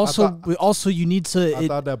 But also you need to. I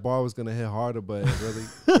thought that bar was gonna hit harder, but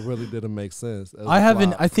it really didn't make sense.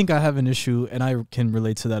 I think I have an issue, and I can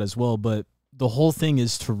relate to that as well. But the whole thing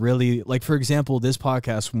is to really, like, for example, this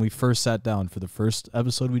podcast, when we first sat down for the first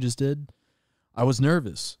episode we just did, I was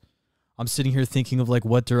nervous. I'm sitting here thinking of like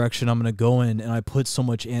what direction I'm going to go in, and I put so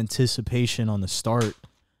much anticipation on the start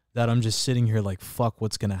that I'm just sitting here like, fuck,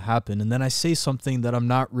 what's going to happen? And then I say something that I'm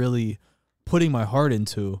not really putting my heart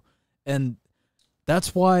into. And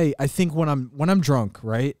that's why I think when I'm drunk,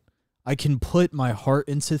 right, I can put my heart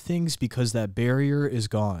into things because that barrier is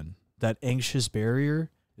gone. That anxious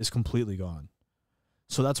barrier is completely gone.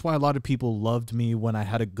 So that's why a lot of people loved me when I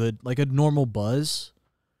had a normal buzz,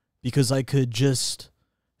 because I could just...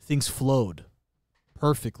 things flowed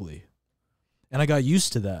perfectly. And I got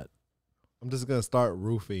used to that. I'm just going to start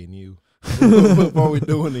roofing you before we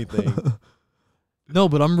do anything. No,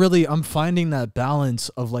 but I'm finding that balance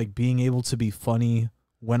of like being able to be funny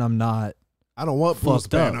when I'm not. I don't want Bruce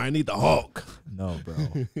Banner. I need the Hulk. No,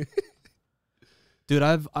 bro. Dude,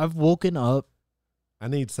 I've woken up. I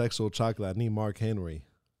need sexual chocolate. I need Mark Henry.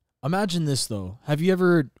 Imagine this though. Have you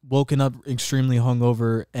ever woken up extremely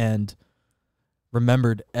hungover and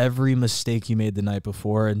remembered every mistake you made the night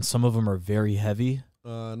before, and some of them are very heavy?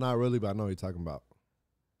 Not really, but I know what you're talking about.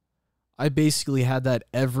 I basically had that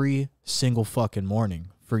every single fucking morning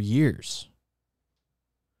for years.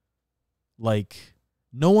 Like,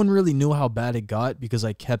 no one really knew how bad it got because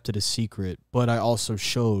I kept it a secret, but I also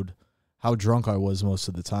showed how drunk I was most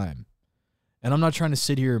of the time. And I'm not trying to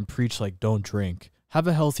sit here and preach like don't drink. Have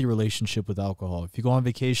a healthy relationship with alcohol. If you go on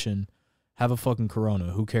vacation, have a fucking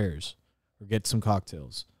Corona. Who cares? Or get some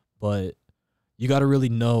cocktails. But you got to really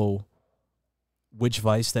know which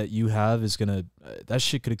vice that you have is going to... that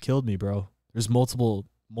shit could have killed me, bro. There's multiple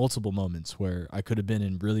moments where I could have been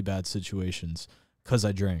in really bad situations because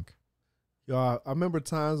I drank. Yo, I remember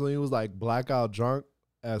times when you was like blackout drunk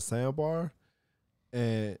at Sandbar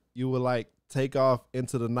and you would like take off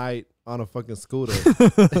into the night on a fucking scooter.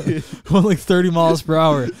 Going like 30 miles per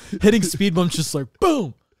hour. Hitting speed bumps just like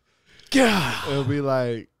boom. God. It'll be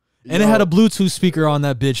like... And it had a Bluetooth speaker on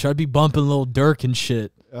that bitch. I'd be bumping Lil Durk and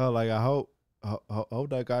shit. Oh, like I hope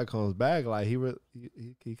that guy comes back. Like he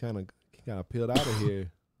kind of peeled out of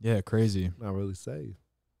here. Yeah, crazy. Not really safe.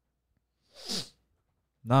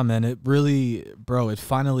 Nah, man, it really, bro, it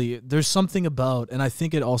finally, there's something about, and I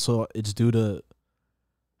think it's due to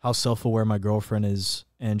how self-aware my girlfriend is,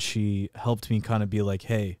 and she helped me kind of be like,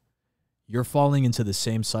 hey, you're falling into the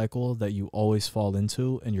same cycle that you always fall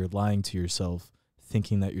into, and you're lying to yourself,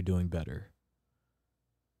 thinking that you're doing better.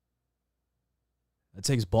 That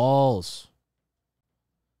takes balls.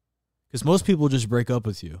 Because most people just break up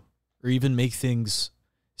with you, or even make things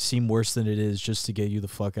seem worse than it is just to get you the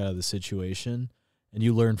fuck out of the situation. And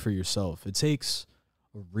you learn for yourself. It takes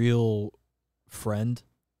a real friend,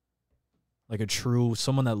 like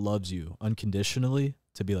someone that loves you unconditionally,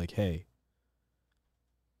 to be like, hey,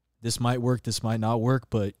 this might work, this might not work,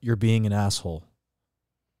 but you're being an asshole.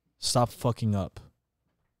 Stop fucking up.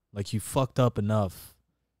 Like, you fucked up enough.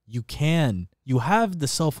 You have the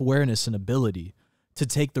self-awareness and ability to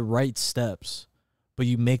take the right steps, but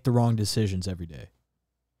you make the wrong decisions every day.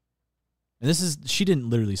 And she didn't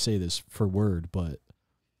literally say this for word, but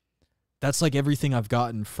that's like everything I've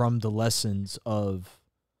gotten from the lessons of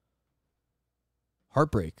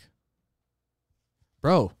heartbreak.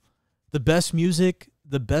 Bro, the best music,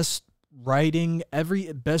 the best writing,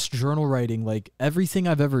 best journal writing, like everything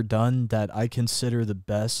I've ever done that I consider the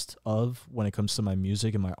best of when it comes to my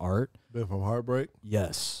music and my art. Been from heartbreak?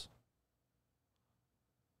 Yes.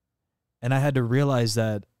 And I had to realize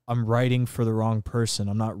that I'm writing for the wrong person.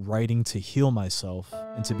 I'm not writing to heal myself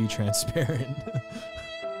and to be transparent.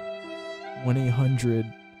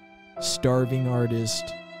 1-800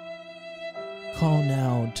 Artist. Call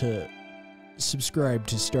now to subscribe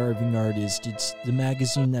to Starving Artist. It's the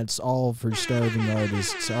magazine that's all for starving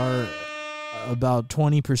artists. About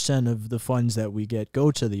 20% of the funds that we get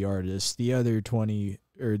go to the artists. The other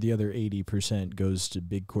 80% goes to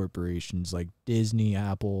big corporations like Disney,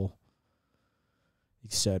 Apple,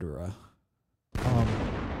 etc.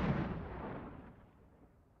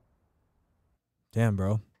 Damn,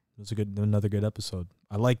 bro. It was another good episode.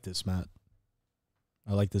 I like this, Matt.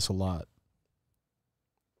 I like this a lot.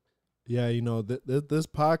 Yeah, you know, this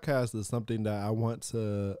podcast is something that I want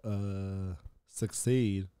to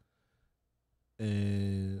succeed,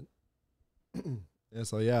 and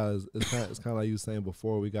so yeah, it's kind of like you were saying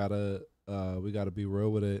before. We gotta be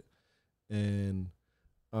real with it, and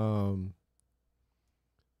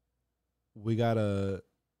we gotta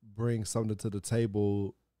bring something to the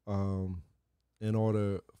table in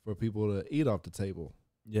order for people to eat off the table.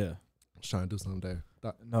 Yeah, I was trying to do something there.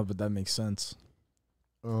 No, but that makes sense.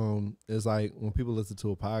 It's like when people listen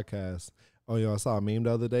to a podcast. Oh, I saw a meme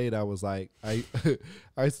the other day that was like, I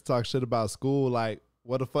used to talk shit about school, like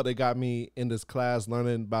what the fuck they got me in this class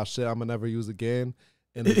learning about shit I'm gonna never use again,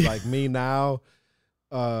 and it's like me now.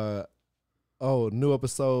 New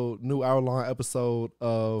hour-long episode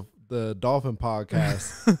of the Dolphin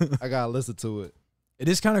podcast. I gotta listen to it. It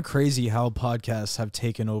is kind of crazy how podcasts have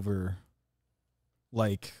taken over,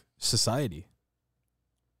 like, society.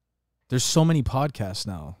 There's so many podcasts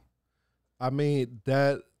now. I mean,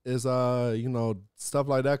 that is, stuff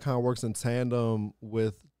like that kind of works in tandem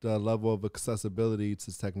with the level of accessibility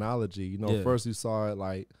to technology. You know, First you saw it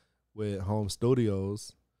like with home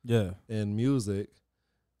studios, and music,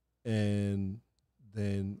 and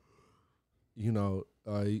then,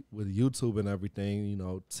 with YouTube and everything,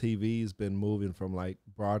 TV's been moving from like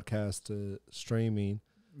broadcast to streaming.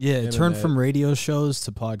 Yeah, it turned from radio shows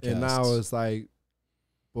to podcasts. And now it's like,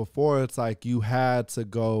 before it's like you had to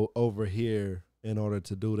go over here in order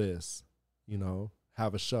to do this,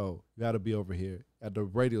 have a show. You got to be over here at the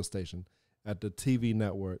radio station, at the TV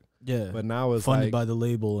network. Yeah. But now it's funded like by the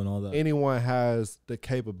label and all that. Anyone has the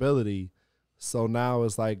capability. So now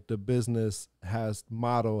it's like the business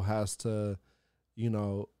model has to,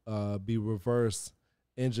 be reverse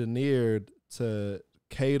engineered to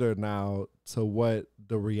cater now to what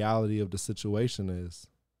the reality of the situation is.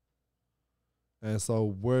 And so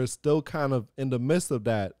we're still kind of in the midst of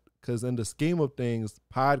that, because in the scheme of things,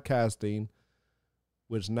 podcasting,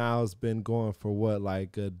 which now has been going for what,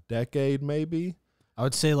 like a decade maybe? I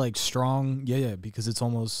would say like strong, because it's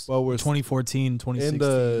almost we're 2014, 2016. In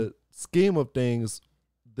the scheme of things,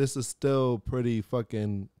 this is still pretty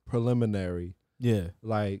fucking preliminary. Yeah.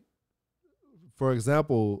 Like, for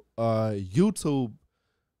example, YouTube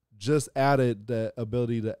just added the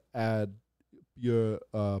ability to add your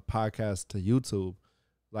podcast to YouTube.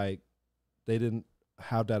 Like, they didn't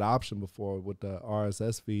have that option before with the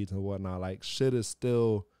RSS feeds and whatnot. Like, shit is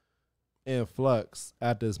still in flux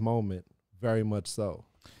at this moment, very much so.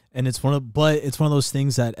 And it's one of those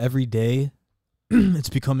things that every day it's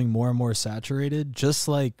becoming more and more saturated, just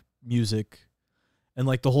like music and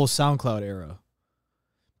like the whole SoundCloud era.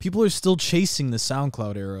 People are still chasing the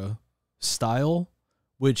SoundCloud era style,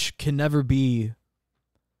 which can never be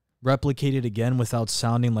replicated again without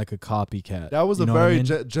sounding like a copycat. That was a very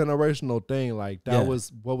generational thing. Like, that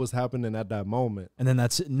was what was happening at that moment. And then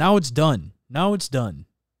that's it. Now it's done. Now it's done.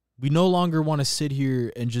 We no longer want to sit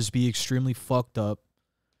here and just be extremely fucked up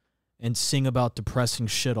and sing about depressing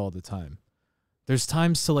shit all the time. There's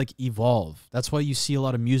times to like evolve. That's why you see a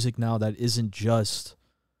lot of music now that isn't just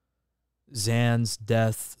Xans,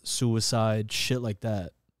 death, suicide, shit like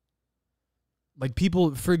that. Like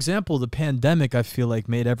people, for example, the pandemic, I feel like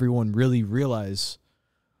made everyone really realize,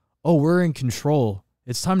 oh, we're in control.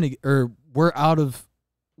 It's time to, or we're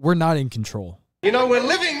not in control. You know, we're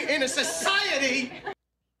living in a society.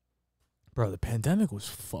 Bro, the pandemic was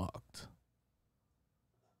fucked.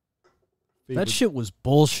 That shit was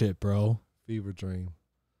bullshit, bro. Fever dream.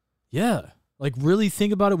 Yeah. Like, really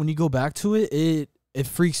think about it when you go back to it, it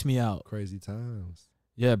freaks me out. Crazy times.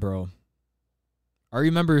 Yeah, bro. I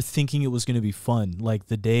remember thinking it was going to be fun. Like,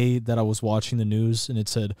 the day that I was watching the news and it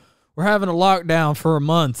said, we're having a lockdown for a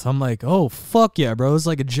month. I'm like, oh, fuck yeah, bro. It's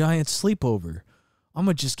like a giant sleepover. I'm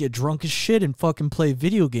going to just get drunk as shit and fucking play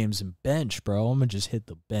video games and bench, bro. I'm going to just hit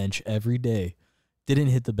the bench every day. Didn't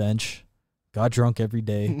hit the bench. Got drunk every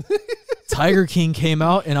day. Tiger King came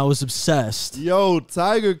out and I was obsessed. Yo,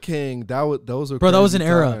 Tiger King, those were bro. That was an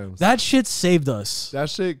era. Times. That shit saved us. That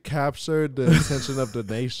shit captured the attention of the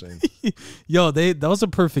nation. Yo, that was a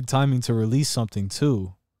perfect timing to release something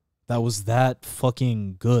too. That was that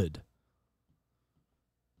fucking good.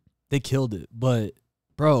 They killed it, but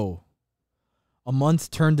bro, a month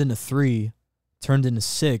turned into 3, turned into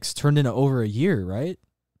 6, turned into over a year, right?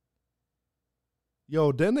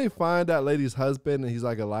 Yo, didn't they find that lady's husband and he's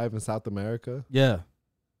like alive in South America? Yeah.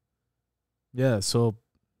 Yeah, so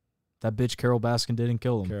that bitch Carol Baskin didn't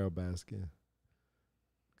kill him. Carol Baskin.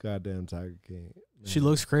 Goddamn Tiger King. Man. She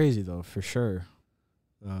looks crazy though, for sure.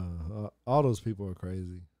 All those people are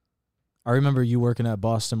crazy. I remember you working at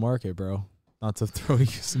Boston Market, bro. Not to throw you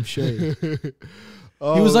some shade.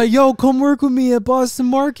 He was like, yo, come work with me at Boston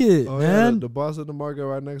Market, man. Yeah, the Boston Market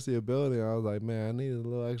right next to your building. I was like, man, I need a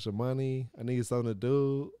little extra money. I need something to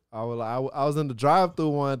do. I was in the drive-thru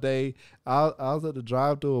one day. I was at the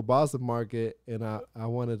drive-thru of Boston Market, and I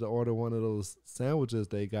wanted to order one of those sandwiches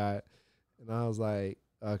they got. And I was like,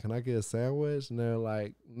 can I get a sandwich? And they're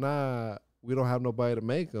like, nah, we don't have nobody to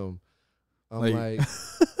make them. I'm like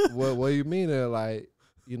what do you mean? They're like,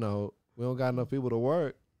 we don't got enough people to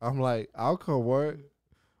work. I'm like, I'll come work.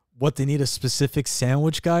 What, they need a specific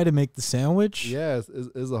sandwich guy to make the sandwich? Yes,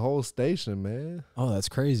 it's a whole station, man. Oh, that's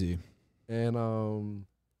crazy. And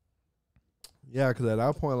yeah, because at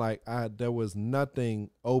that point, like, there was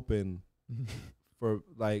nothing open for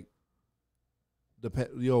like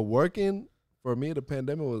working. For me, the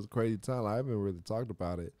pandemic was a crazy time. I haven't really talked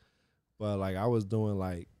about it, but like I was doing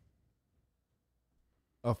like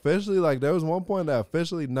officially, like there was one point that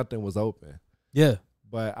officially nothing was open. Yeah.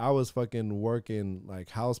 But I was fucking working like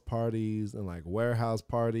house parties and like warehouse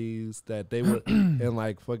parties that they were in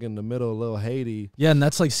like fucking the middle of Little Haiti. Yeah, and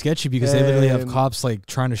that's like sketchy because they literally have cops like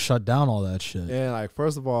trying to shut down all that shit. And like,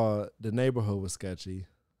 first of all, the neighborhood was sketchy,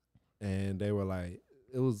 and they were like,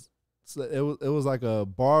 it was like a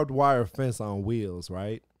barbed wire fence on wheels,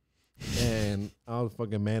 right? And I was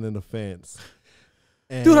fucking manning the fence.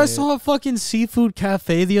 Dude, I saw a fucking seafood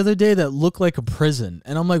cafe the other day that looked like a prison.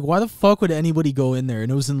 And I'm like, why the fuck would anybody go in there?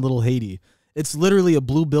 And it was in Little Haiti. It's literally a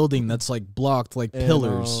blue building that's like blocked like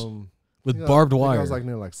pillars with barbed wire. I was like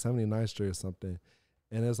near like 79th Street or something.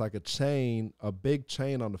 And there's like a big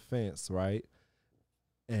chain on the fence, right?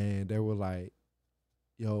 And they were like,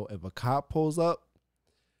 yo, if a cop pulls up,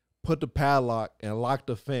 put the padlock and lock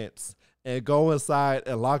the fence and go inside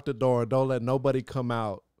and lock the door and don't let nobody come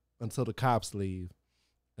out until the cops leave.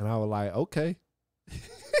 And I was like, okay.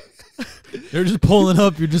 They're just pulling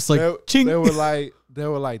up. You're just like, ching. They were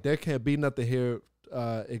like, there can't be nothing here.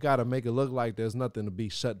 It got to make it look like there's nothing to be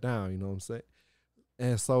shut down. You know what I'm saying?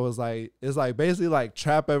 And so it's like basically like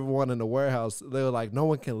trap everyone in the warehouse. They were like, no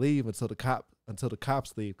one can leave until the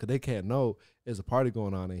cops leave because they can't know there's a party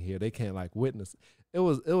going on in here. They can't like witness. It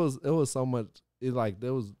was so much. It like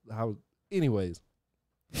there was how. Anyways,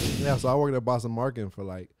 yeah. So I worked at Boston Marketing for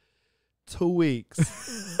like 2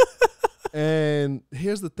 weeks. And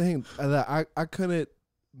here's the thing that I couldn't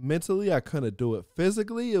mentally, I couldn't do it.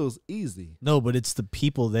 Physically, it was easy. No, but it's the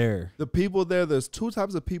people there. The people there, there's 2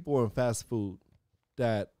 types of people in fast food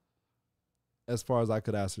that, as far as I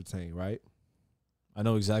could ascertain, right? I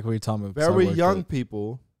know exactly what you're talking about. Very young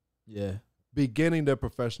people. Yeah. Beginning their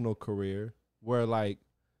professional career where like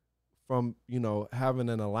from, having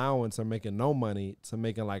an allowance or making no money to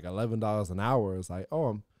making like $11 an hour is like,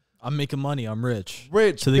 oh, I'm making money. I'm rich.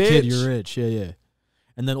 Rich, to the bitch. kid, you're rich. Yeah, yeah.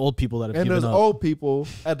 And then old people that have given up. And there's old people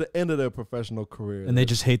at the end of their professional career. And they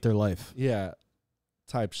just hate their life. Yeah.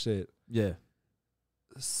 Type shit. Yeah.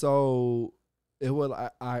 So it was,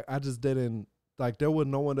 I just didn't, like, there was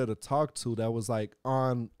no one there to talk to that was like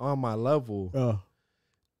on my level. Oh.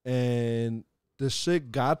 And the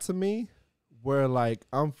shit got to me where like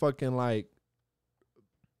I'm fucking like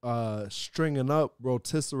stringing up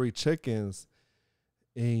rotisserie chickens.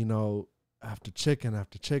 And, after chicken,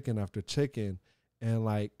 after chicken, after chicken, and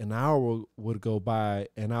like an hour would go by,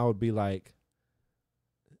 and I would be like,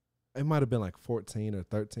 it might have been like 14 or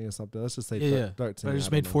 13 or something. Let's just say 13. But I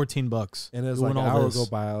just made $14. And it's like an hour go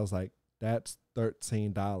by. I was like, that's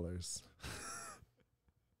 $13.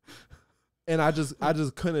 And I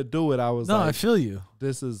just couldn't do it. I was like, I feel you.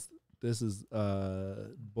 This is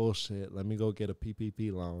bullshit. Let me go get a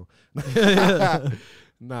PPP loan.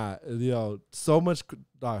 Nah, so much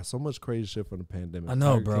crazy shit from the pandemic. I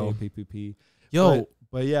know, bro. PPP. Yo,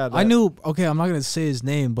 but yeah, I knew. Okay, I'm not gonna say his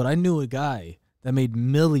name, but I knew a guy that made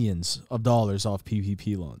millions of dollars off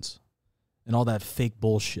PPP loans and all that fake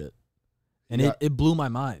bullshit, and it blew my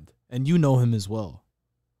mind. And you know him as well.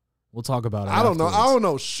 We'll talk about it. I don't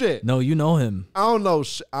know shit. No, you know him. I don't know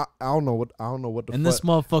shit. I don't know what the. And fuck, this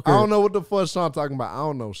motherfucker. I don't know what the fuck Shawn talking about. I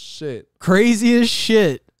don't know shit. Craziest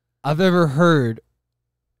shit I've ever heard.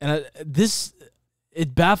 And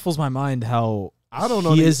it baffles my mind how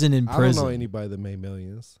he isn't in prison. I don't know anybody that made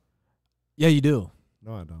millions. Yeah, you do.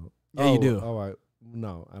 No, I don't. Yeah, you do. Oh,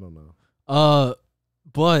 no, I don't know.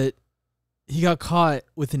 But he got caught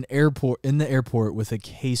in the airport with a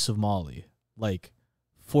case of Molly, like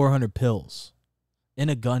 400 pills, in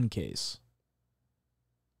a gun case.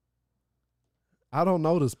 I don't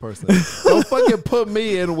know this person. Don't fucking put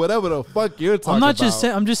me in whatever the fuck you're talking about.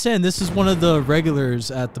 I'm just saying this is one of the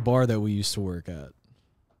regulars at the bar that we used to work at.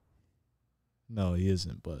 No, he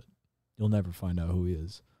isn't, but you'll never find out who he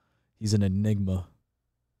is. He's an enigma.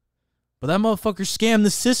 But that motherfucker scammed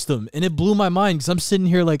the system, and it blew my mind because I'm sitting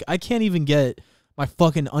here like, I can't even get my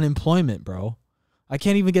fucking unemployment, bro. I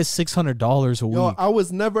can't even get $600 a week. Yo, I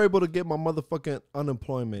was never able to get my motherfucking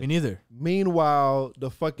unemployment. Me neither. Meanwhile, the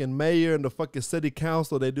fucking mayor and the fucking city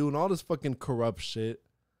council, they doing all this fucking corrupt shit.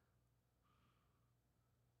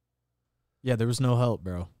 Yeah, there was no help,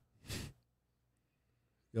 bro.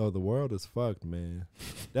 Yo, the world is fucked, man.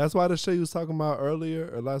 That's why the shit you was talking about earlier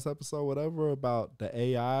or last episode, whatever, about the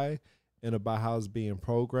AI and about how it's being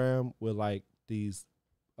programmed with like these,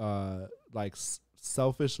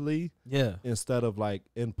 selfishly, yeah, instead of like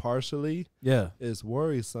impartially, yeah, it's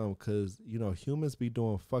worrisome because humans be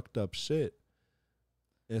doing fucked up shit.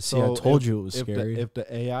 And see, I told you it was scary. If the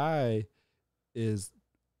AI is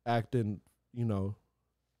acting,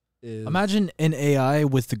 is imagine an AI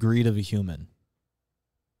with the greed of a human.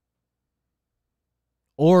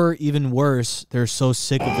 Or even worse, they're so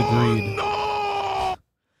sick of the greed. No!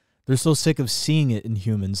 They're so sick of seeing it in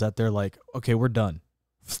humans that they're like, okay, we're done.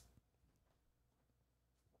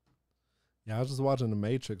 Yeah, I was just watching The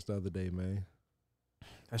Matrix the other day, man.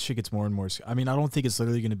 That shit gets more and more. I mean, I don't think it's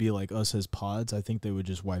literally going to be like us as pods. I think they would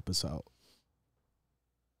just wipe us out.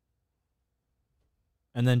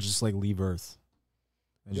 And then just like leave Earth.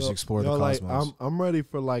 And just explore the cosmos. Like, I'm ready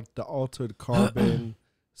for like the altered carbon,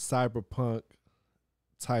 cyberpunk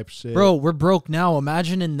type shit. Bro, we're broke now.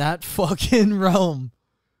 Imagine in that fucking realm.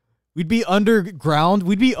 We'd be underground.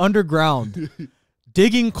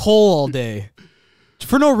 Digging coal all day.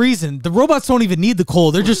 For no reason. The robots don't even need the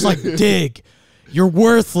coal. They're just like, dig. You're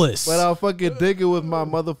worthless. But I'll fucking dig it with my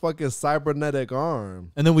motherfucking cybernetic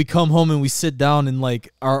arm. And then we come home and we sit down and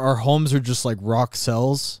like our homes are just like rock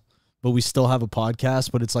cells. but we still have a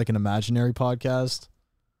podcast, but it's like an imaginary podcast.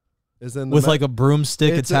 It's in the with like a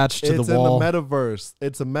broomstick attached to the wall. It's in the metaverse.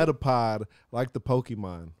 It's a metapod like the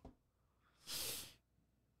Pokemon.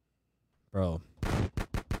 Bro.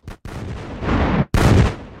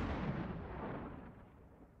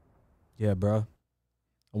 Yeah, bro.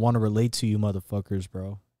 I want to relate to you motherfuckers,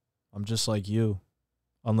 bro. I'm just like you.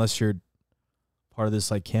 Unless you're part of this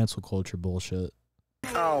like cancel culture bullshit.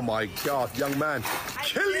 Oh my God, young man.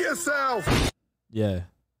 Kill yourself! Yeah.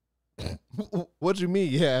 What do you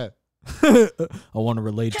mean, yeah? I want to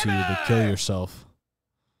relate to you, but kill yourself.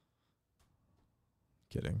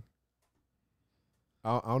 Kidding.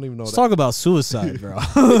 I don't even know. Let's talk about suicide, bro.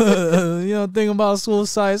 You know, thinking about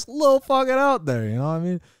suicide is a little fucking out there, you know what I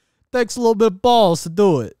mean? Takes a little bit of balls to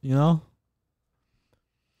do it, you know?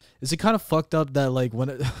 Is it kind of fucked up that, like, when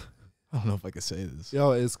it... I don't know if I can say this.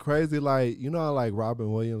 Yo, it's crazy. Like, you know how, like, Robin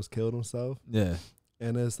Williams killed himself? Yeah.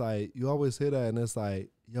 And it's like, you always hear that, and it's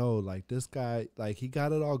like, yo, like, this guy, like, he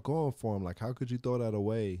got it all going for him. Like, how could you throw that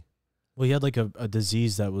away? Well, he had, like, a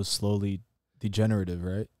disease that was slowly degenerative,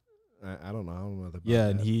 right? I don't know. I don't know about yeah, that.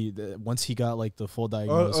 and he once he got like the full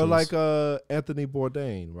diagnosis, or like Anthony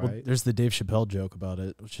Bourdain, right? Well, there's the Dave Chappelle joke about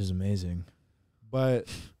it, which is amazing. But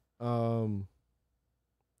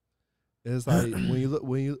it's like I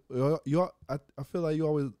feel like you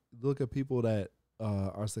always look at people that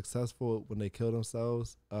are successful when they kill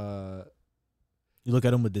themselves. You look at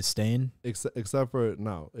them with disdain, except for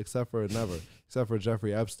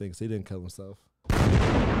Jeffrey Epstein, 'cause he didn't kill himself.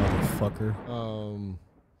 Motherfucker.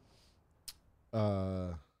 You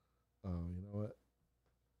know what?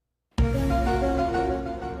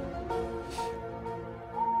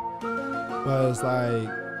 But it's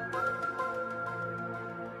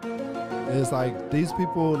like these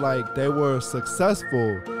people, like, they were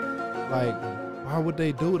successful. Like, why would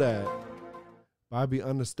they do that? But I be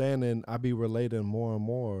understanding, I be relating more and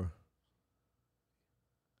more.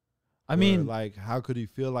 I mean, like, how could he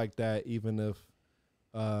feel like that even if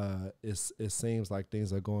it seems like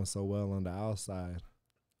things are going so well on the outside?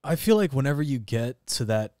 I feel like whenever you get to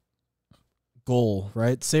that goal,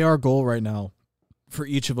 right? Say our goal right now for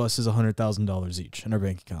each of us is $100,000 each in our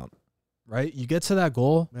bank account, right? You get to that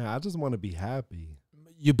goal. Man, I just want to be happy.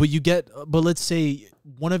 But let's say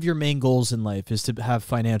one of your main goals in life is to have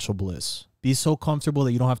financial bliss. Be so comfortable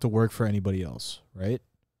that you don't have to work for anybody else, right?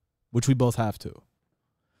 Which we both have to.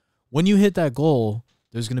 When you hit that goal,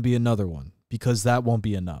 there's going to be another one because that won't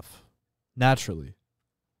be enough, naturally.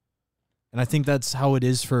 And I think that's how it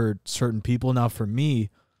is for certain people. Now, for me,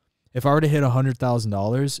 if I were to hit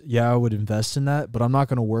 $100,000, yeah, I would invest in that, but I'm not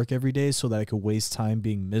going to work every day so that I could waste time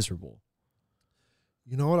being miserable.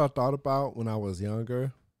 You know what I thought about when I was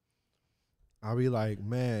younger? I'd be like,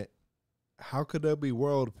 man, how could there be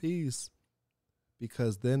world peace?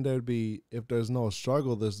 Because then there'd be, if there's no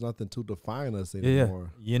struggle, there's nothing to define us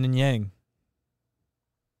anymore. Yeah. Yin and yang.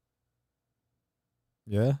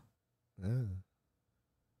 Yeah. Yeah.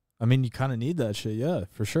 I mean, you kind of need that shit, yeah,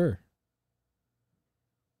 for sure.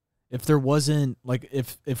 If there wasn't, like,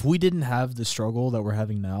 if we didn't have the struggle that we're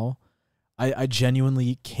having now, I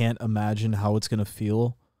genuinely can't imagine how it's going to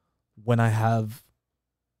feel when I have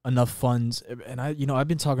enough funds. And I've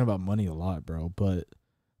been talking about money a lot, bro, but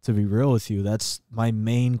to be real with you, that's my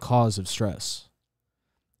main cause of stress.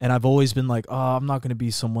 And I've always been like, oh, I'm not going to be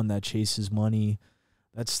someone that chases money.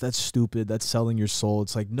 That's stupid. That's selling your soul.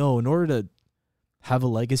 It's like, no, in order to have a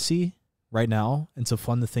legacy right now and to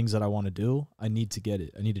fund the things that I want to do, I need to get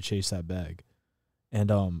it. I need to chase that bag.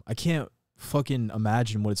 And I can't fucking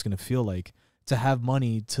imagine what it's going to feel like to have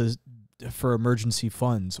money for emergency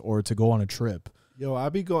funds or to go on a trip. Yo, I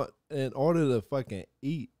be going, in order to fucking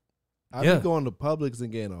eat, I be going to Publix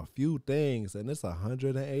and getting a few things, and it's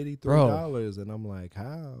 $183, and I'm like,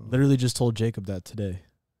 how? Literally just told Jacob that today.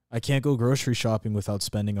 I can't go grocery shopping without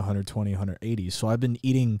spending $120, $180. So I've been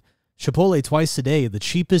eating Chipotle twice a day, the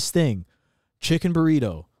cheapest thing. Chicken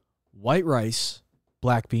burrito, white rice,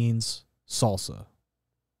 black beans, salsa.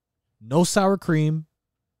 No sour cream,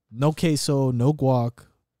 no queso, no guac.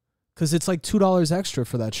 Because it's like $2 extra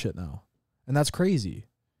for that shit now. And that's crazy.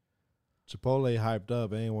 Chipotle hyped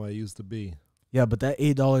up, ain't what it used to be. Yeah, but that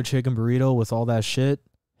 $8 chicken burrito with all that shit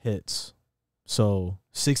hits. So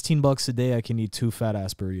 $16 a day, I can eat 2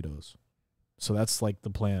 fat-ass burritos. So that's like the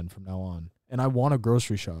plan from now on. And I want a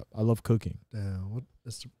grocery shop. I love cooking. Damn, what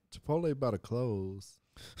is Chipotle about to close?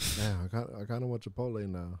 Damn, I kind of want Chipotle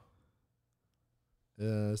now.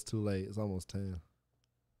 Yeah, it's too late. It's almost 10.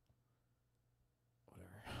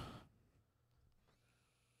 Whatever.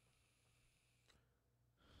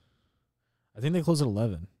 I think they close at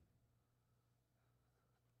 11.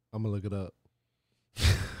 I'm gonna look it up.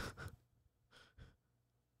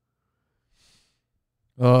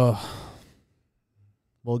 Well,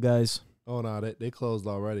 guys. Oh no, they closed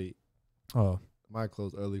already. Oh, Mine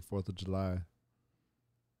closed early 4th of July.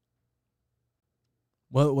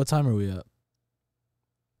 what time are we at?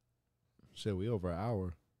 Shit, we over an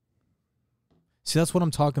hour. See, that's what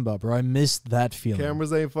I'm talking about, bro. I missed that feeling.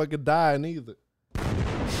 Cameras ain't fucking dying either.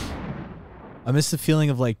 I miss the feeling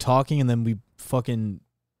of like talking and then we fucking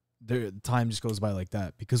the time just goes by like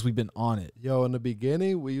that because we've been on it. Yo, in the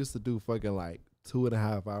beginning, we used to do fucking like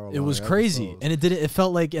 2.5 hour. It was crazy, episodes. and it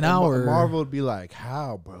felt like an hour. Marvel would be like,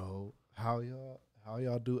 "How, bro? How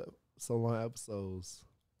y'all do so long episodes?"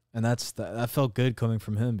 And that felt good coming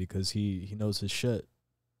from him because he knows his shit.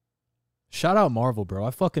 Shout out Marvel, bro.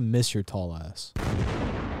 I fucking miss your tall ass.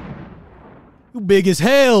 You big as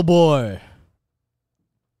hell, boy.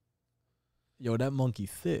 Yo, that monkey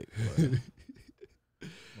thick, boy.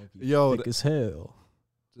 Yo, thick as hell.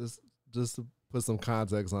 Just to put some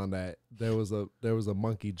context on that, there was a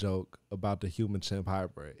monkey joke about the human chimp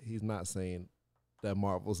hybrid. He's not saying that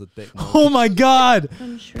Marvel's a thick monkey. Oh my god.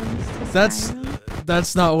 From Shrooms to That's Skyrim.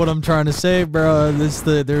 That's not what I'm trying to say, bro. There's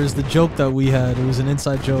the joke that we had. It was an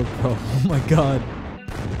inside joke, bro. Oh my god.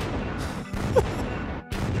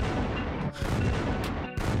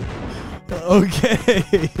 Okay.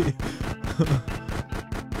 From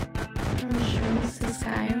Shrooms to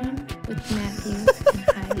Skyrim with Matthew and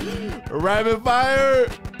Heidi. Rapid fire.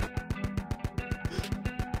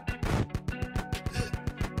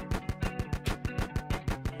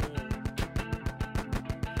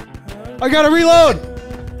 I gotta reload.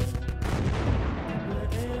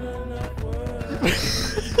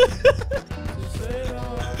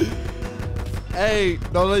 Hey,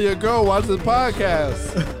 don't let your girl watch this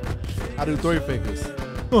podcast. I do 3 fingers.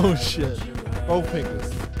 Oh shit. Both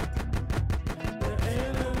fingers.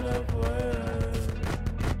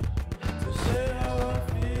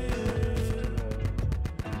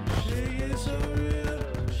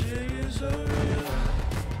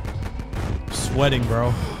 Sweating,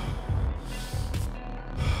 bro.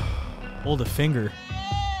 Hold a finger.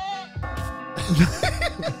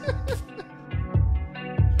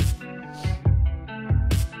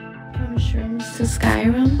 From Shrooms to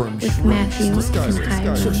Skyrim with Matthew and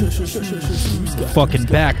Heidi. Fucking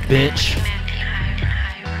back, bitch.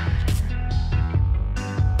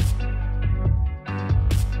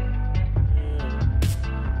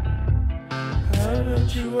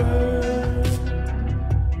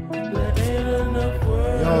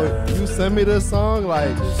 Yo, you sent me this song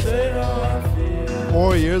like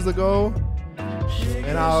 4 years ago,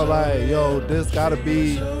 and I was like, yo, this gotta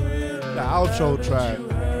be the outro track.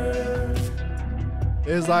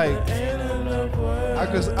 It's like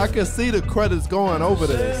I could see the credits going over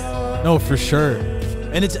this. No, for sure.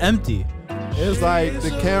 And it's empty. It's like the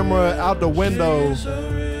camera out the window,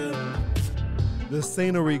 the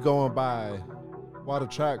scenery going by while the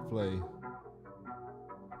track play.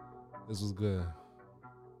 This was good.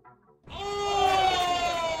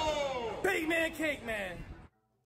 Big man, cake man.